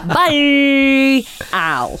 everyone. Bye.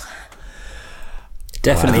 Al.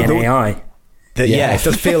 Definitely an AI. Yeah, it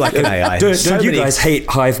does feel like an AI. Don't you guys hate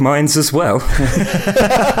hive minds as well?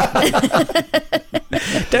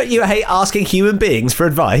 Don't you hate asking human beings for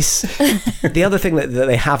advice? The other thing that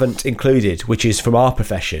they haven't included, which is from our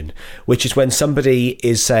profession, which is when somebody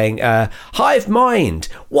is saying, hive mind,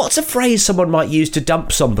 what's a phrase someone might use to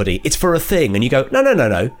dump somebody? It's for a thing. And you go,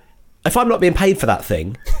 no. If I'm not being paid for that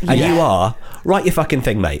thing, and you are, write your fucking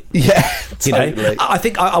thing, mate. Yeah, totally. I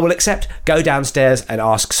think I will accept, go downstairs and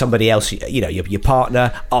ask somebody else, your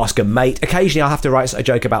partner, ask a mate. Occasionally I'll have to write a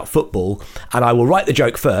joke about football, and I will write the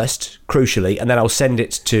joke first, crucially, and then I'll send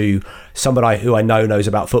it to somebody who I know knows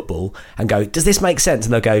about football and go, does this make sense?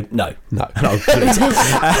 And they'll go, no. And I'll delete it.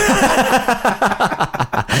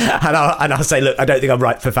 and I'll say, look, I don't think I'm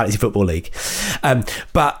right for Fantasy Football League.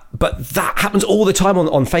 But that happens all the time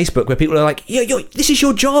on Facebook where people are like, this is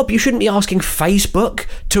your job. You shouldn't be asking Facebook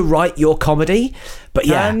to write your comedy. But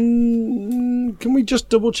yeah. Can we just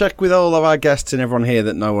double check with all of our guests and everyone here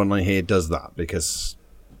that no one here does that? Because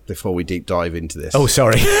before we deep dive into this. Oh,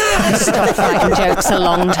 sorry. I stopped writing jokes a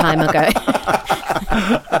long time ago.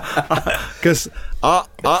 Because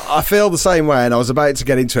I feel the same way, and I was about to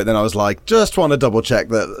get into it, then I was like, just want to double check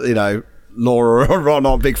that, Laura or Ron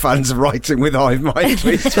aren't big fans of writing with hive mind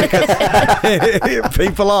tweets, because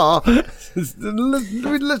people are.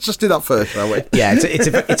 Let's just do that first, shall we? Yeah,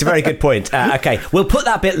 it's a very good point. Okay, we'll put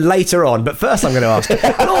that bit later on, but first I'm going to ask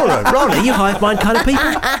Laura, Ron, are you hive mind kind of people?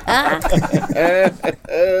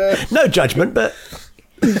 No judgment, but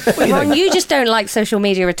Ron, you just don't like social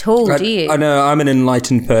media at all, do you? I know, I'm an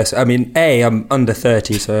enlightened person. I mean, A, I'm under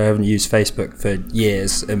 30, so I haven't used Facebook for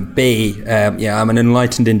years. And B, I'm an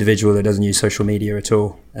enlightened individual that doesn't use social media at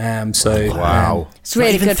all. Wow. It's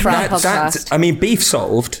really good for our podcast. I mean, beef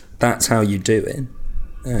solved. That's how you do it.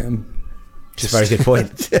 Just a very good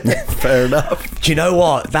point. Fair enough. Do you know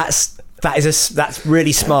what? That's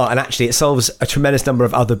really smart, and actually it solves a tremendous number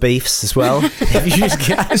of other beefs as well. If you just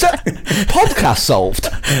Is that podcast solved?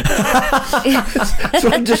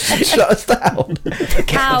 Someone just shut us down.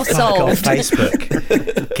 Cow Get off solved.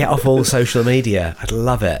 Facebook. Get off all social media. I'd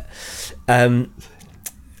love it.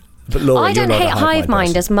 But Laura, I don't you're not hate a hive mind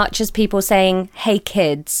person. as much as people saying, hey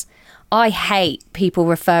kids. I hate people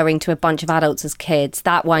referring to a bunch of adults as kids.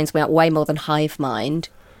 That winds me up way more than hive mind.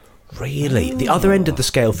 Really? The other end of the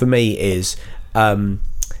scale for me is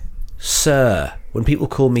sir. When people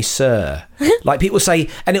call me sir. Like people say,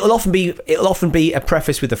 and it'll often be a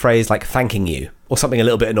preface with the phrase like thanking you or something a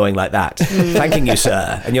little bit annoying like that. Thanking you,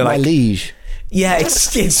 sir. And you're My like, liege. yeah,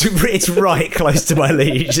 it's right close to my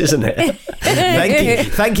liege, isn't it?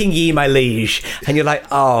 Thanking ye, my liege. And you're like,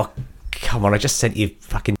 oh, come on, I just sent you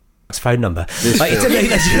fucking phone number. Like, it doesn't mean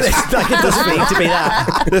to be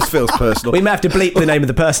that. This feels personal. We may have to bleep the name of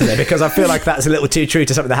the person there because I feel like that's a little too true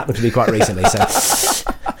to something that happened to me quite recently. So,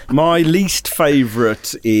 My least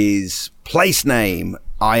favourite is place name.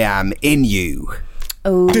 I am in you.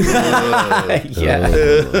 Oh, yeah.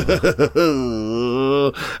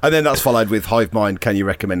 And then that's followed with hive mind. Can you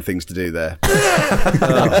recommend things to do there?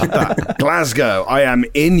 Glasgow. I am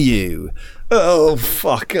in you. Oh,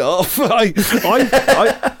 fuck off.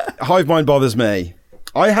 Hive mind bothers me.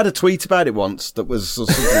 I had a tweet about it once that was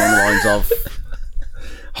something along the lines of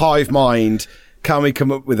hive mind. Can we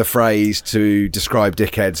come up with a phrase to describe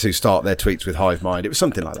dickheads who start their tweets with hive mind? It was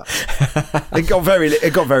something like that. It got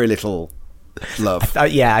very little love.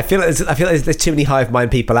 Yeah, I feel like there's too many hive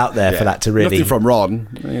mind people out there for that to really. Nothing from Ron.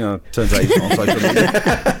 Turns out he's not on social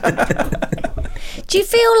media. do you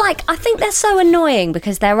feel like, I think they're so annoying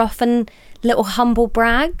because they're often little humble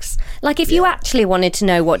brags. Like if you actually wanted to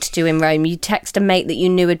know what to do in Rome, you'd text a mate that you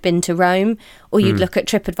knew had been to Rome, or you'd look at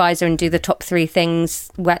TripAdvisor and do the top 3 things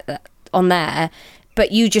on there,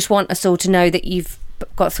 but you just want us all to know that you've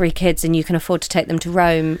got 3 kids and you can afford to take them to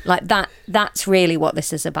Rome. Like that's really what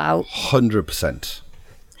this is about. 100%.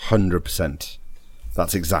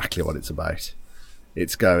 That's exactly what it's about.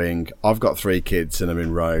 It's going, I've got 3 kids and I'm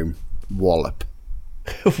in Rome. Wallop.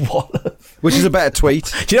 Wallop. Which is a better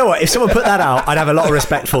tweet. Do you know what? If someone put that out, I'd have a lot of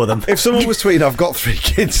respect for them. If someone was tweeting, I've got 3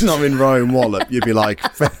 kids and I'm in Rome, wallop, you'd be like,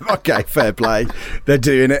 okay, fair play. They're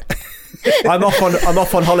doing it. I'm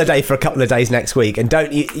off on holiday for a couple of days next week, and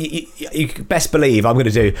don't you best believe I'm going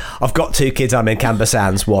to do. I've got 2 kids. I'm in Canberra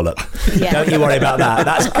Sands, wallop. Yeah. Don't you worry about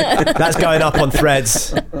that. That's going up on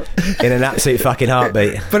Threads in an absolute fucking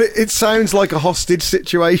heartbeat. But it sounds like a hostage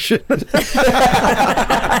situation.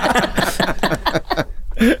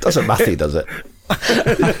 Doesn't Matthew, does it?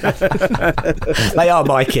 They are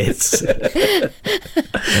my kids.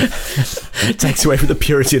 It takes away from the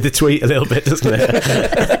purity of the tweet a little bit, doesn't it?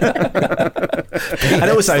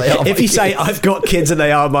 And also, if you say I've got kids and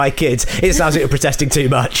they are my kids, it sounds like you're protesting too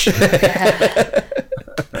much. The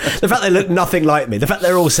fact they look nothing like me, the fact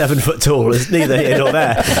they're all 7 foot tall is neither here nor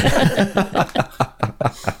there.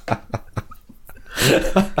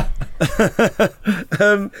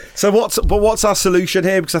 So what's our solution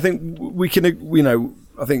here? Because I think we can,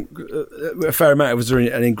 I think a fair amount of us are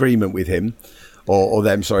in agreement with him or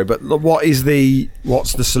them. Sorry, but what's the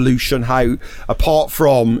solution? How, apart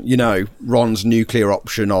from Ron's nuclear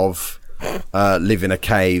option of live in a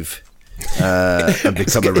cave and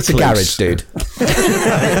become a recluse. It's a garage, dude.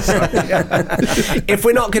 If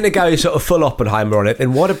we're not going to go sort of full Oppenheimer on it,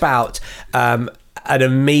 then what about an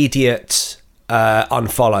immediate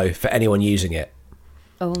unfollow for anyone using it?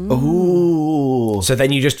 Ooh. So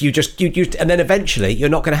then you just, and then eventually you're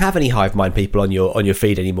not going to have any hive mind people on your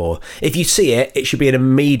feed anymore. If you see it, it should be an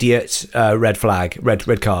immediate red flag,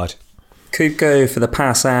 red card. Could go for the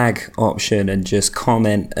pass ag option and just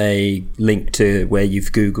comment a link to where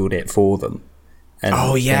you've Googled it for them. And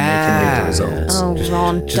Oh, then yeah. they can read the results. Oh,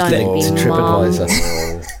 Ron, don't link be to mum.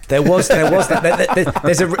 TripAdvisor. There was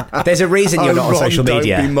that. There's a reason you're not on Ron, social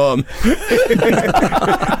media. Don't be mum.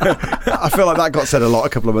 I feel like that got said a lot a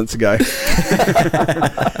couple of months ago.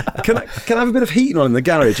 Can I have a bit of heating on in the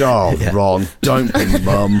garage? Oh, yeah. Ron, don't be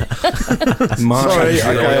mum. Sorry,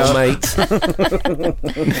 mate.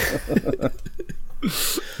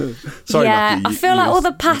 Sorry, yeah, Matthew, I feel like all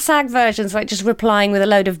the Passag versions, like just replying with a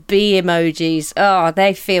load of bee emojis. Oh,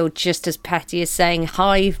 they feel just as petty as saying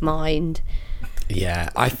hive mind. Yeah,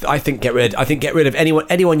 I think get rid of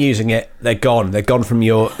anyone using it. They're gone. They're gone from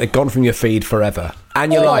your feed forever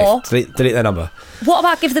and your life. Delete their number. What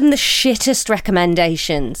about give them the shittest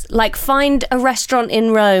recommendations? Like find a restaurant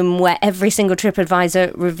in Rome where every single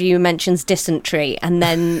TripAdvisor review mentions dysentery, and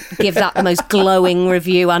then give that the most glowing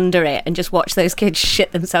review under it, and just watch those kids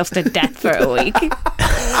shit themselves to death for a week.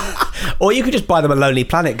 Or you could just buy them a Lonely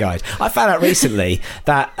Planet guide. I found out recently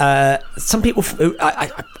that some people.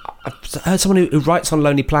 I've heard someone who writes on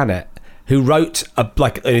Lonely Planet who wrote an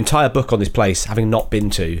entire book on this place, having not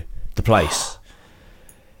been to the place.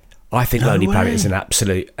 I think Lonely Planet is an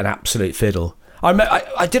absolute fiddle. I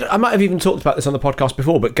might have even talked about this on the podcast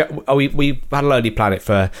before, but we had a Lonely Planet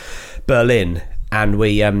for Berlin, and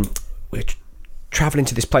we're travelling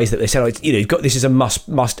to this place that they said, this is a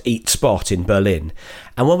must eat spot in Berlin.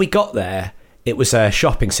 And when we got there, it was a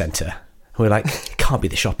shopping centre. We were like, it can't be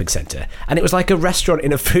the shopping centre. And it was like a restaurant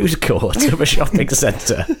in a food court of a shopping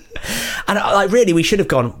centre. And really, we should have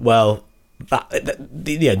gone, well,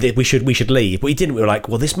 we should leave. But we didn't. We were like,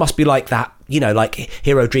 well, this must be like that, like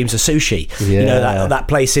Hero Dreams of Sushi. Yeah. That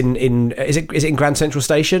place in is it in Grand Central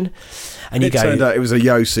Station? And it turned out it was a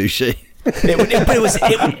Yo Sushi.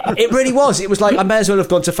 It really was. It was like I may as well have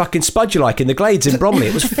gone to fucking Spudulike in the Glades in Bromley.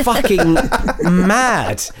 It was fucking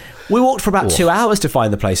mad. We walked for about 2 hours to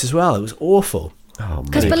find the place as well. It was awful.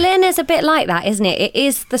 Because Berlin is a bit like that, isn't it? It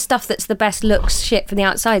is the stuff that's the best looks shit from the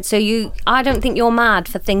outside. So I don't think you're mad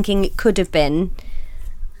for thinking it could have been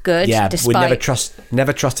good. Yeah, despite... we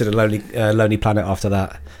never trusted a Lonely Planet after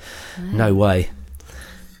that. No way.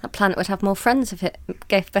 That planet would have more friends if it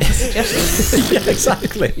gave better suggestions. Yeah,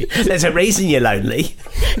 exactly. There's a reason you're lonely.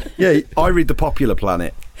 Yeah, I read The Popular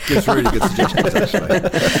Planet. Gives really good suggestions, actually.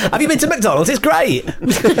 Have you been to McDonald's? It's great.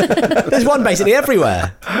 There's one basically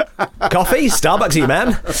everywhere. Coffee? Starbucks, you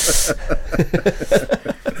man.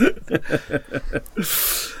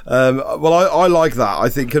 Well, I like that. I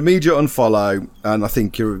think immediate unfollow, and I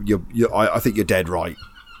think I think you're dead right.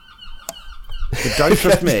 But don't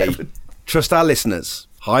trust me. Trust our listeners.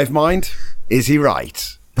 Hive mind, is he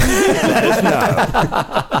right? Let us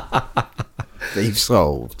know. Beef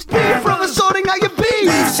solved. Beef from the sorting out your beef.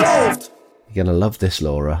 Beef solved. You're going to love this,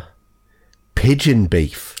 Laura. Pigeon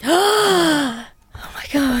beef. Oh my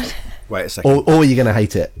God. Wait a second. Or you're going to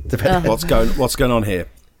hate it. Depending. What's going on here?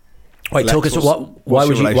 Wait, Lex, talk us. Why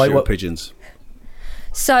would you? Why pigeons?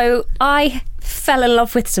 So I fell in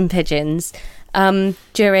love with some pigeons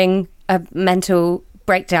during a mental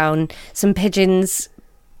breakdown. Some pigeons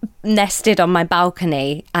nested on my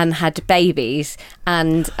balcony and had babies,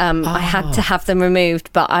 and I had to have them removed,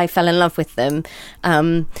 but I fell in love with them,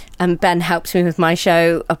 and Ben helped me with my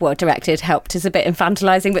show. Helped is a bit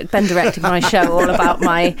infantilizing, but Ben directed my show all about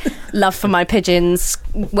my love for my pigeons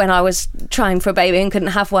when I was trying for a baby and couldn't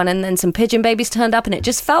have one, and then some pigeon babies turned up and it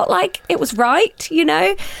just felt like it was right,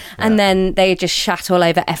 and then they just shat all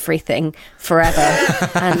over everything forever.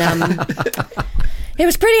 And it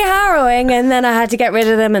was pretty harrowing, and then I had to get rid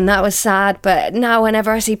of them, and that was sad. But now whenever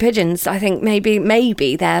I see pigeons, I think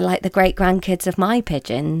maybe they're like the great-grandkids of my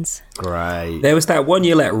pigeons. Great. There was that one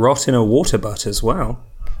you let rot in a water butt as well.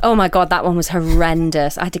 Oh my God, that one was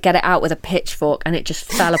horrendous. I had to get it out with a pitchfork, and it just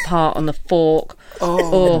fell apart on the fork.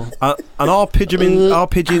 Oh. And are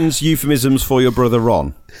pigeons euphemisms for your brother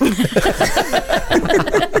Ron?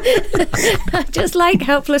 I just like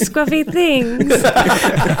helpless, scruffy things.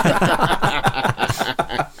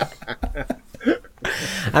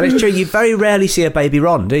 And it's true, you very rarely see a baby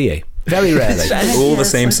Ron, do you? Very rarely. All the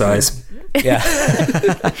same size. Yeah.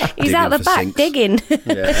 He's out the back sinks. digging.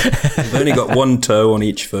 Yeah. They've only got one toe on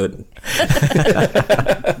each foot.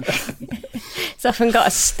 He's often got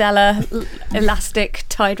a Stella elastic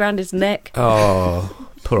tied round his neck. Oh,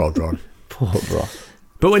 poor old Ron. Poor Ron.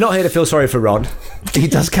 But we're not here to feel sorry for Ron. He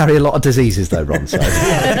does carry a lot of diseases, though, Ron. So.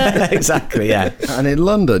 Exactly, yeah. And in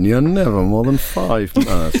London, you're never more than 5.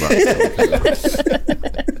 No, that's right.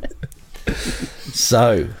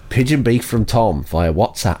 So, pigeon beef from Tom via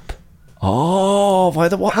WhatsApp. Oh, via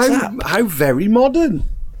the WhatsApp. How very modern.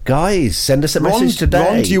 Guys, send us a message today.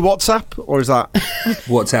 Ron, do you WhatsApp, or is that...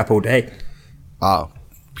 WhatsApp all day. Oh,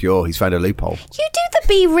 pure. He's found a loophole. You do the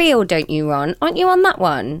Be Real, don't you, Ron? Aren't you on that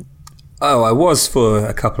one? Oh, I was for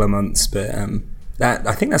a couple of months, but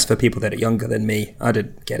I think that's for people that are younger than me. I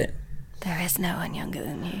didn't get it. There is no one younger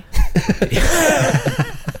than you.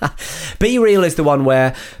 Be Real is the one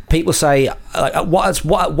where people say, at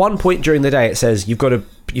one point during the day, it says you've got to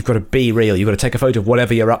be real. You've got to take a photo of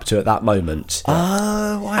whatever you're up to at that moment.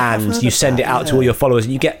 Oh, and you send it out to all your followers,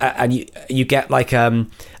 and you get like a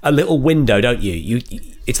little window, don't you?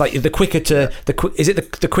 It's like the quicker is it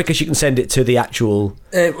the quickest you can send it to the actual?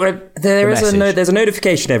 There's a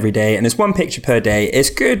notification every day, and it's one picture per day. It's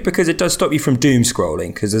good because it does stop you from doom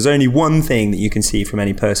scrolling, because there's only one thing that you can see from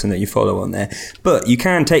any person that you follow on there. But you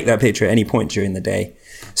can take that picture at any point during the day.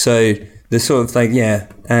 So the sort of like,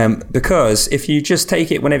 because if you just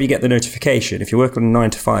take it whenever you get the notification, if you're working 9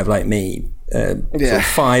 to 5 like me, sort of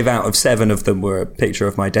 5 out of 7 of them were a picture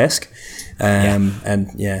of my desk,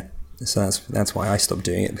 so that's why I stopped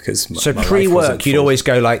doing it, because my pre-work you'd always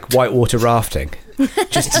go like whitewater rafting,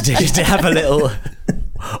 just to have a little,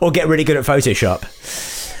 or get really good at Photoshop.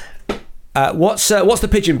 What's the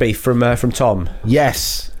pigeon beef from Tom?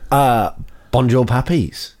 Yes, bonjour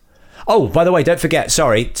papis. Oh, by the way, don't forget.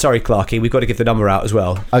 Sorry, Clarky. We've got to give the number out as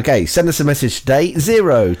well. Okay, send us a message today.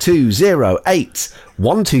 0208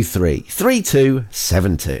 123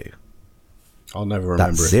 3272. I'll never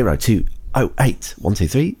remember That's it. 0208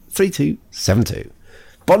 123 3272.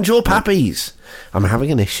 Bonjour papis. I'm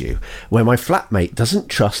having an issue where my flatmate doesn't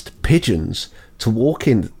trust pigeons to walk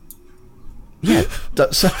in. Yeah,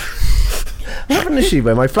 so I have an issue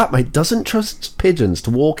where my flatmate doesn't trust pigeons to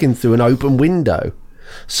walk in through an open window,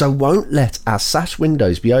 so won't let our sash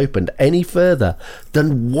windows be opened any further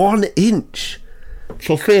than 1 inch,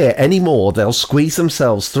 for fear any more they'll squeeze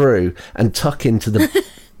themselves through and tuck into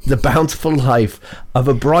the bountiful life of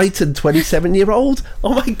a Brighton 27-year-old.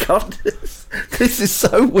 Oh my god, this is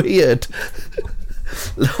so weird.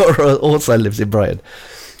 Laura also lives in Brighton.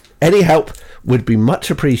 Any help would be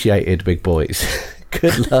much appreciated, big boys.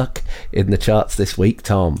 Good luck in the charts this week,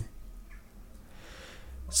 Tom.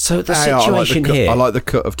 So the situation here... I like the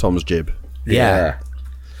cut of Tom's jib. Yeah.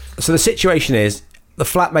 So the situation is, the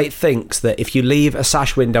flatmate thinks that if you leave a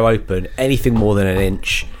sash window open anything more than 1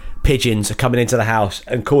 inch, pigeons are coming into the house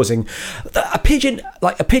and causing... A pigeon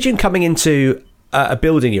coming into a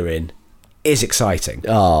building you're in is exciting.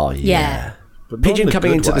 Oh, yeah. But Pigeon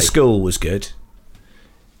coming into the school was good.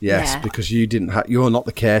 Yes, because you're not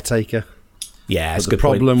the caretaker. Yeah, it's the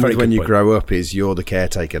problem with when you grow up is you're the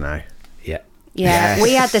caretaker now. Yeah,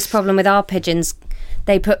 we had this problem with our pigeons.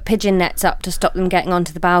 They put pigeon nets up to stop them getting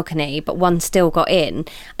onto the balcony, but one still got in,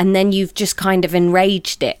 and then you've just kind of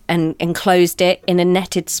enraged it and enclosed it in a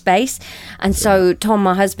netted space. And so Tom,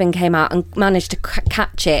 my husband, came out and managed to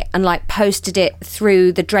catch it and like posted it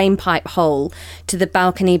through the drain pipe hole to the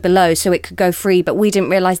balcony below so it could go free, but we didn't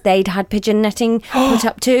realise they'd had pigeon netting put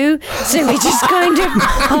up too, so we just kind of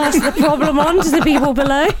passed the problem on to the people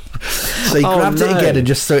below. So you grabbed it again and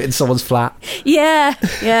just threw it in someone's flat. Yeah.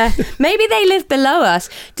 Maybe they live below us.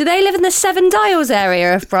 Do they live in the Seven Dials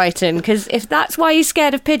area of Brighton? Because if that's why you're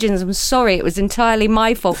scared of pigeons, I'm sorry, it was entirely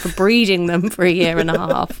my fault for breeding them for 1.5 years.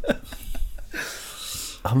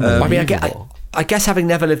 I mean, I guess having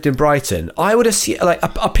never lived in Brighton, I would assume like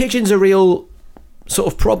are pigeons a real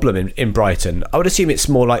sort of problem in Brighton? I would assume it's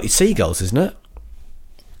more like seagulls, isn't it?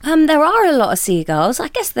 There are a lot of seagulls. I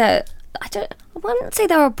guess I wouldn't say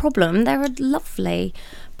they're a problem. They're lovely,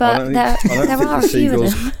 but there are a few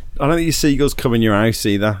of them. I don't think your seagulls come in your house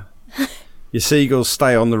either. Your seagulls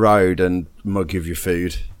stay on the road and mug you your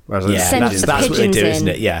food. That's what they do, isn't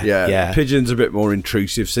it? Yeah. Pigeons are a bit more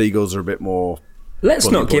intrusive. Seagulls are a bit more...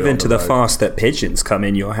 Let's not give in to the farce that pigeons come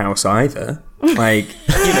in your house either. Like,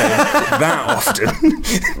 that often.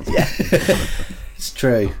 It's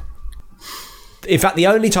true. In fact, the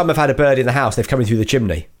only time I've had a bird in the house, they've come in through the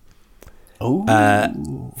chimney. Oh,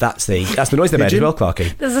 that's the noise they made as well,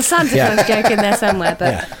 Clarky. There's a Santa Claus joke in there somewhere,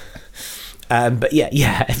 but but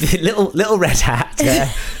little red hat.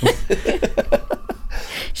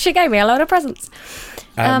 She gave me a load of presents.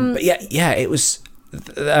 But it was.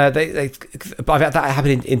 I've had that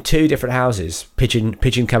happen in 2 different houses.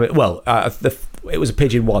 Pigeon coming. Well, it was a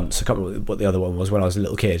pigeon once. I can't remember what the other one was when I was a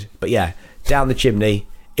little kid. But yeah, down the chimney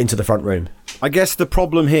into the front room. I guess the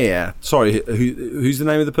problem here... Sorry, who's the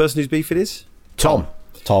name of the person whose beef it is? Tom.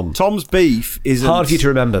 Tom's beef isn't... Hard for you to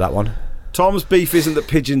remember that one. Tom's beef isn't that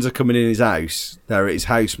pigeons are coming in his house. They're at his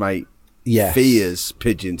housemate. Yes. Fears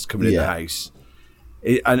pigeons coming in the house.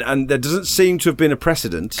 And there doesn't seem to have been a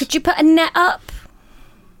precedent. Could you put a net up?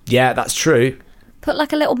 Yeah, that's true. Put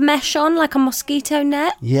like a little mesh on, like a mosquito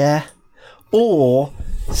net? Yeah. Or...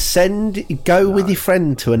 go with your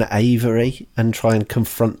friend to an aviary and try and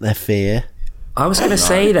confront their fear. I was going to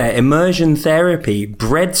say that immersion therapy,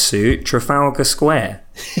 bread suit, Trafalgar Square.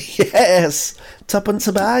 Yes, tuppence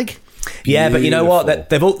a bag. Yeah, but you know what?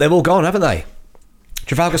 They've all gone, haven't they?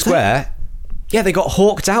 Trafalgar Square. Yeah, they got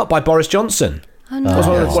hawked out by Boris Johnson. Oh, no. That was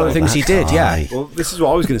one of the things he did. Yeah. Well, this is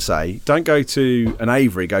what I was going to say. Don't go to an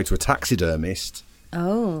aviary. Go to a taxidermist.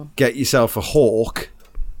 Oh. Get yourself a hawk.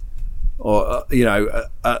 Or,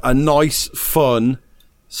 a nice, fun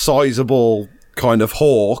sizable kind of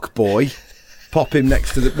hawk boy, pop him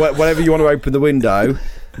next to the whenever you want to open the window.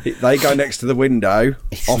 They go next to the window.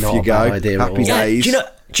 Off you go. Happy days.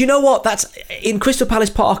 Do you know what? That's in Crystal Palace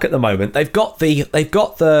Park at the moment. They've got the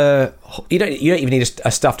you don't even need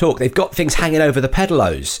a stuffed hawk. They've got things hanging over the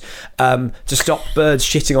pedalos to stop birds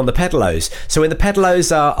shitting on the pedalos. So when the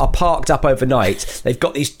pedalos are parked up overnight, they've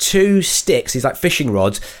got these 2 sticks, these like fishing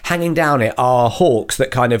rods hanging down it, are hawks that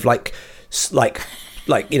kind of like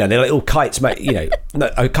they're little kites,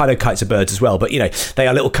 kind of kites are birds as well, but they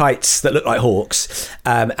are little kites that look like hawks,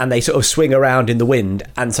 and they sort of swing around in the wind,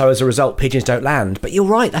 and so as a result pigeons don't land. But you're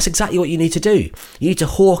right, that's exactly what you need to do. You need to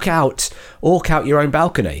hawk out your own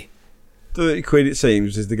balcony. 30 quid it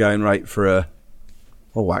seems is the going rate for a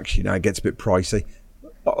actually now it gets a bit pricey.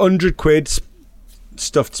 100 quid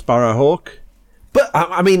stuffed sparrowhawk. But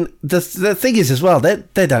I mean the thing is as well,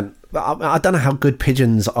 they don't, I don't know how good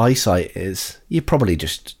pigeons' eyesight is. You probably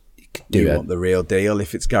just want the real deal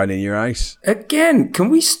if it's going in your house. Again, can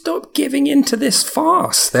we stop giving into this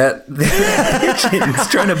farce that the pigeons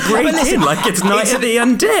trying to break in like it's Night of the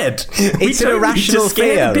Undead? It's an irrational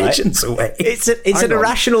fear, the pigeons away. It's an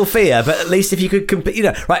irrational fear, but at least if you could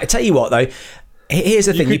right, I tell you what though. Here's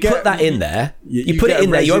the thing, you put that in there, you put it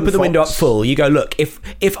in there, you open the window up full, you go, look, if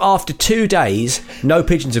after 2 days no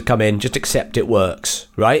pigeons have come in, just accept it works,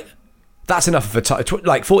 right? That's enough of a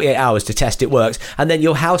like 48 hours to test it works, and then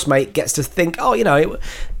your housemate gets to think,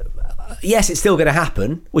 yes, it's still going to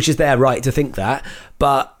happen, which is their right to think that,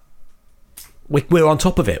 but we're on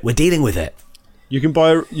top of it, we're dealing with it. You can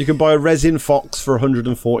buy a resin fox for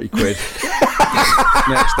 140 quid.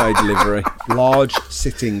 Next day delivery. Large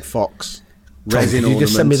sitting fox. Resin. Could you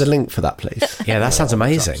just send me the link for that, please? Yeah, that sounds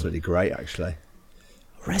amazing. Absolutely great, actually.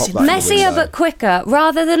 Messier but quicker.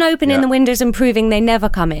 Rather than opening the windows and proving they never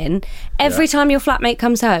come in, every time your flatmate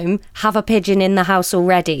comes home, have a pigeon in the house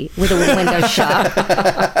already with all the windows shut.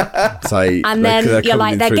 And then you're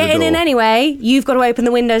like, they're getting in anyway, you've got to open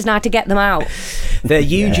the windows now to get them out. They're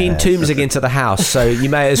Eugene Tombsing into the house, so you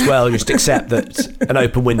may as well just accept that an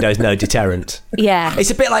open window is no deterrent. Yeah.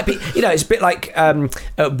 It's a bit like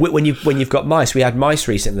when you've got mice. We had mice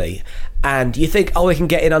recently, and you think, they can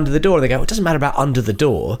get in under the door, and they go, it doesn't matter about under the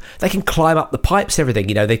door, they can climb up the pipes, everything.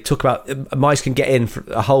 They talk about mice can get in for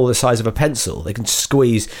a hole the size of a pencil, they can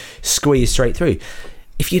squeeze straight through.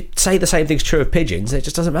 If you say the same thing's true of pigeons, it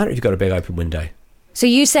just doesn't matter if you've got a big open window. So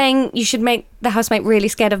you saying you should make the housemate really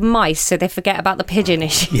scared of mice so they forget about the pigeon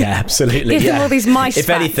issue? Yeah, absolutely. Give them all these mice If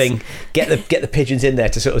facts. anything, get the pigeons in there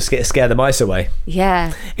to sort of scare the mice away.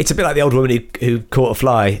 Yeah. It's a bit like the old woman who caught a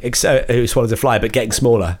fly, who swallowed a fly, but getting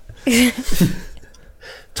smaller.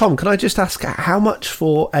 Tom, can I just ask how much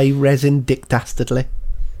for a resin Dick Dastardly?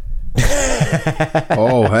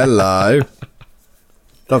 Oh, hello.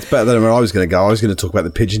 That's better than where I was going to go. I was going to talk about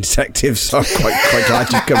the pigeon detectives, so I'm quite glad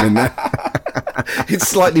you've come in there. It's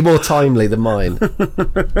slightly more timely than mine.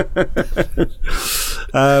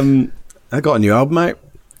 I got a new album out.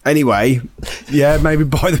 Anyway, maybe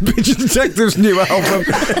buy the Pigeon Detectives' new album.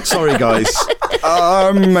 Sorry, guys.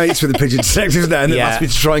 I'm mates with the Pigeon Detectives now, and they asked me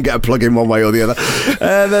to try and get a plug in one way or the other.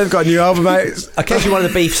 They've got a new album out. Occasionally one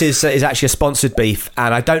of the beefs is actually a sponsored beef,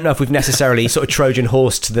 and I don't know if we've necessarily sort of Trojan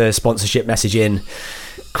horsed the sponsorship message in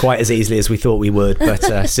quite as easily as we thought we would,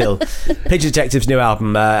 but still, Pigeon Detectives' new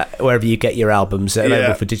album, wherever you get your albums,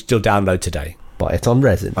 available for digital download today. Buy it on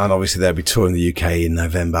resin. And obviously they'll be touring the UK in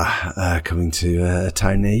November, coming to a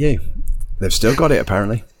town near you. They've still got it,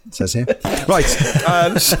 apparently, it says here. Right,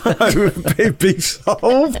 so beef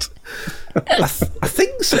solved? I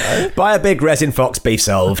think so. Buy a big resin fox, beef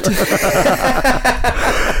solved.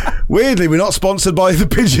 Weirdly, we're not sponsored by the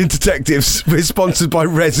Pigeon Detectives. We're sponsored by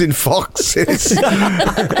Resin Foxes.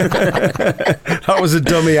 That was a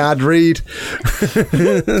dummy ad read.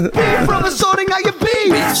 Brother, sorting out your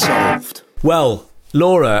beef. Solved. Well,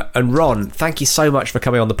 Laura and Ron, thank you so much for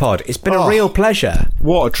coming on the pod. It's been a real pleasure.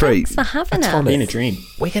 What a treat. Thanks for having us. It's been a dream.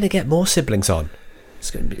 We're going to get more siblings on.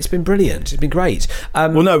 It's been brilliant. It's been great.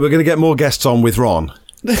 Well, no, we're going to get more guests on with Ron.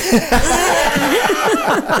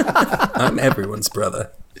 I'm everyone's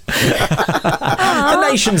brother. The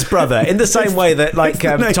nation's brother, in the same way that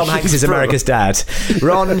Tom Hanks is America's dad.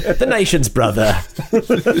 Ron, the nation's brother.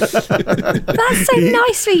 That's so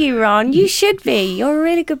nice for you, Ron. You should be. You're a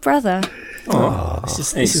really good brother.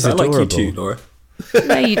 This is I adorable. like you too, Laura.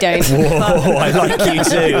 No, you don't. Whoa, I like you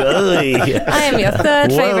too. I am your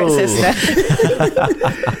third favourite sister.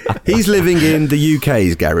 He's living in the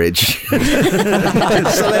UK's garage.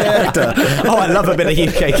 Oh, I love a bit of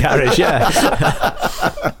UK garage, yeah.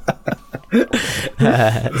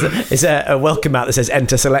 It's a welcome mat that says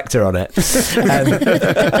Enter Selector on it.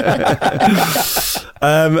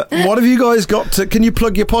 What have you guys got to... Can you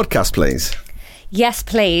plug your podcast, please? Yes,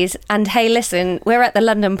 please. And hey, listen, we're at the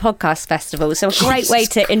London Podcast Festival, so a great way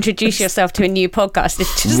to introduce yourself to a new podcast is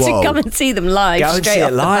just to come and see them live. Go and see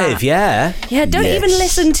it live, yeah. Yeah, don't even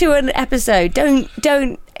listen to an episode.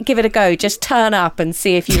 Don't give it a go. Just turn up and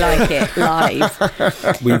see if you like it live.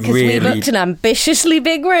 We booked an ambitiously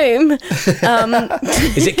big room.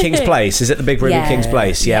 Is it King's Place? Is it the big room in King's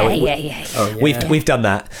Place? Yeah. Oh, yeah. We've done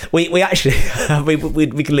that. We actually we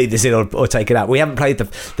can leave this in or take it out. We haven't played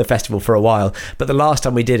the festival for a while, but the last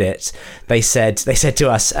time we did it, they said to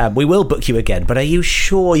us, "We will book you again, but are you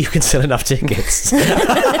sure you can sell enough tickets?"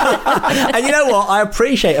 And you know what? I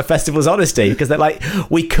appreciate a festival's honesty, because they're like,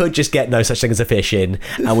 we could just get no such thing as a fish in,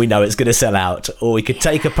 and we know it's going to sell out, or we could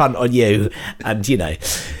take a punt on you, and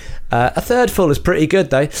a third full is pretty good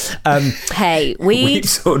though. Hey, we'd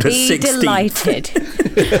be delighted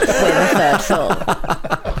with a third full.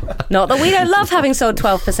 Not that we don't love having sold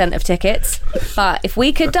 12% of tickets, but if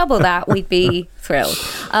we could double that, we'd be thrilled.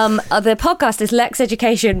 The podcast is Lexx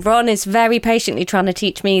Education. Ron is very patiently trying to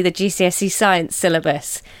teach me the GCSE science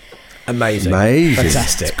syllabus. Amazing.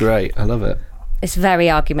 Fantastic. It's great. I love it. It's very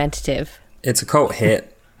argumentative. It's a cult hit.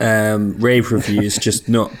 Rave reviews, just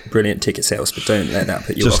not brilliant ticket sales, but don't let that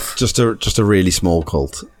put you off. Just a really small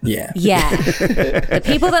cult. Yeah. The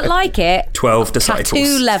people that like it, 12 disciples,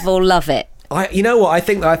 tattoo level, love it. You know what? I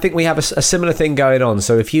think we have a similar thing going on.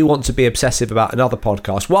 So if you want to be obsessive about another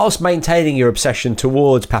podcast, whilst maintaining your obsession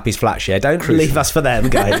towards Pappy's Flatshare, don't leave us for them,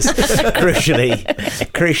 guys. Crucially,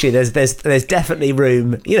 there's definitely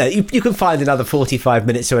room. You can find another 45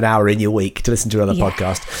 minutes to an hour in your week to listen to another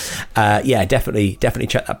podcast. Definitely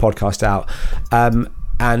check that podcast out.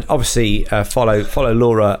 And obviously follow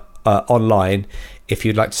Laura online if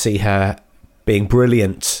you'd like to see her being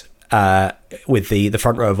brilliant with the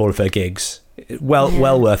front row of all of her gigs.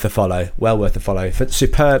 Well worth a follow. For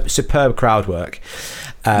superb crowd work.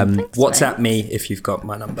 WhatsApp me if you've got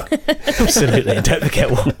my number. Absolutely. And don't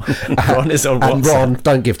forget Ron is on WhatsApp. And Ron,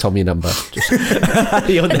 don't give Tommy your number.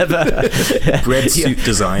 You'll never... Bread suit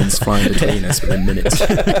designs flying between us within minutes.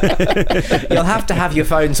 You'll have to have your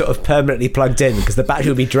phone sort of permanently plugged in, because the battery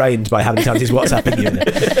will be drained by how many times he's WhatsApping you.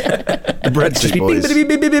 The bread suit boys.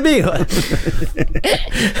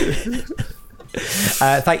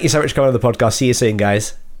 Thank you so much for coming on the podcast. See you soon,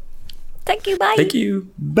 guys. Thank you. Bye. Thank you.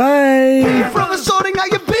 Bye. From sorting out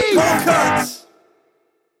your beef.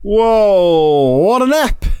 Whoa, what an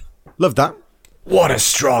app. Love that. What a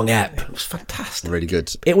strong app. It was fantastic. Really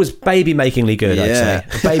good. It was baby-makingly good, I'd say.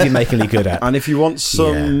 Baby-makingly good app. And if you want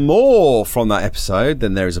some more from that episode,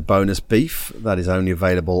 then there is a bonus beef that is only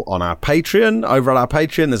available on our Patreon. Over at our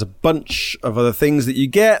Patreon, there's a bunch of other things that you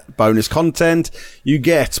get. Bonus content. You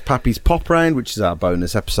get Pappy's Pop Round, which is our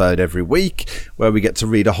bonus episode every week, where we get to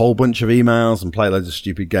read a whole bunch of emails and play loads of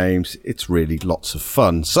stupid games. It's really lots of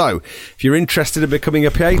fun. So, if you're interested in becoming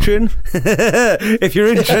a patron, if you're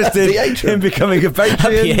interested in becoming a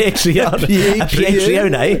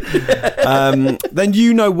Patreon, then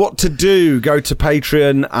you know what to do. Go to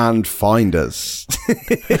Patreon and find us. You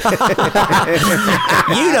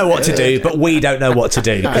know what to do, but we don't know what to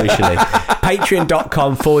do, crucially.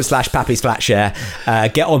 Patreon.com/Pappy's Flatshare.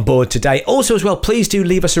 Get on board today. Also, as well, please do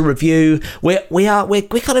leave us a review. We're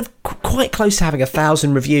kind of quite close to having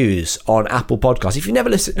 1,000 reviews on Apple Podcasts. If you've never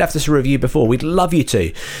left us a review before, we'd love you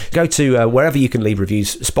to. Go to wherever you can leave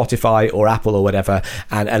reviews, Spotify or Apple or whatever,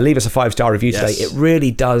 and leave us a 5-star review today. It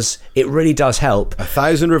really does help.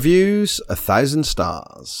 1,000 reviews, 1,000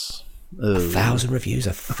 stars. 1,000 reviews.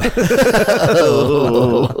 The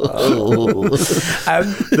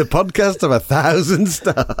podcast of 1,000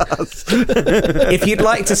 stars. If you'd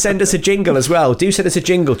like to send us a jingle as well, do send us a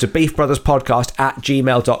jingle to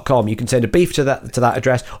beefbrotherspodcast@gmail.com. You can send a beef to that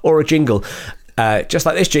address, or a jingle, just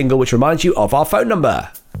like this jingle, which reminds you of our phone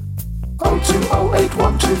number.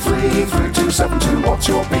 02081233272. What's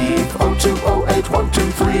your beef?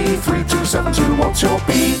 02081233272. What's your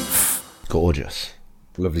beef? Gorgeous.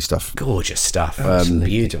 Lovely stuff. Gorgeous stuff.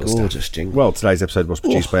 Beautiful gorgeous stuff. jingle. Well, today's episode was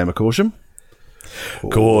produced by Emma Corsham.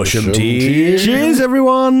 Corsham tea. Cheers,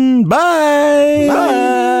 everyone. Bye.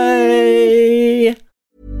 Bye.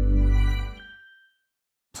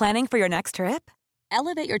 Planning for your next trip?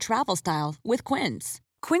 Elevate your travel style with Quince.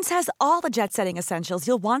 Quince has all the jet-setting essentials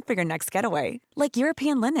you'll want for your next getaway, like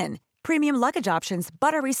European linen, premium luggage options,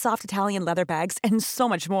 buttery soft Italian leather bags, and so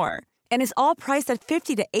much more. And is all priced at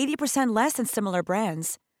 50 to 80% less than similar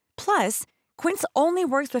brands. Plus, Quince only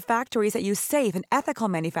works with factories that use safe and ethical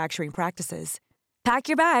manufacturing practices. Pack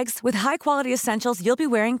your bags with high-quality essentials you'll be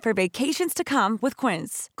wearing for vacations to come with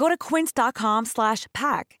Quince. Go to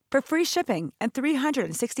quince.com/pack for free shipping and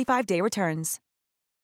 365-day returns.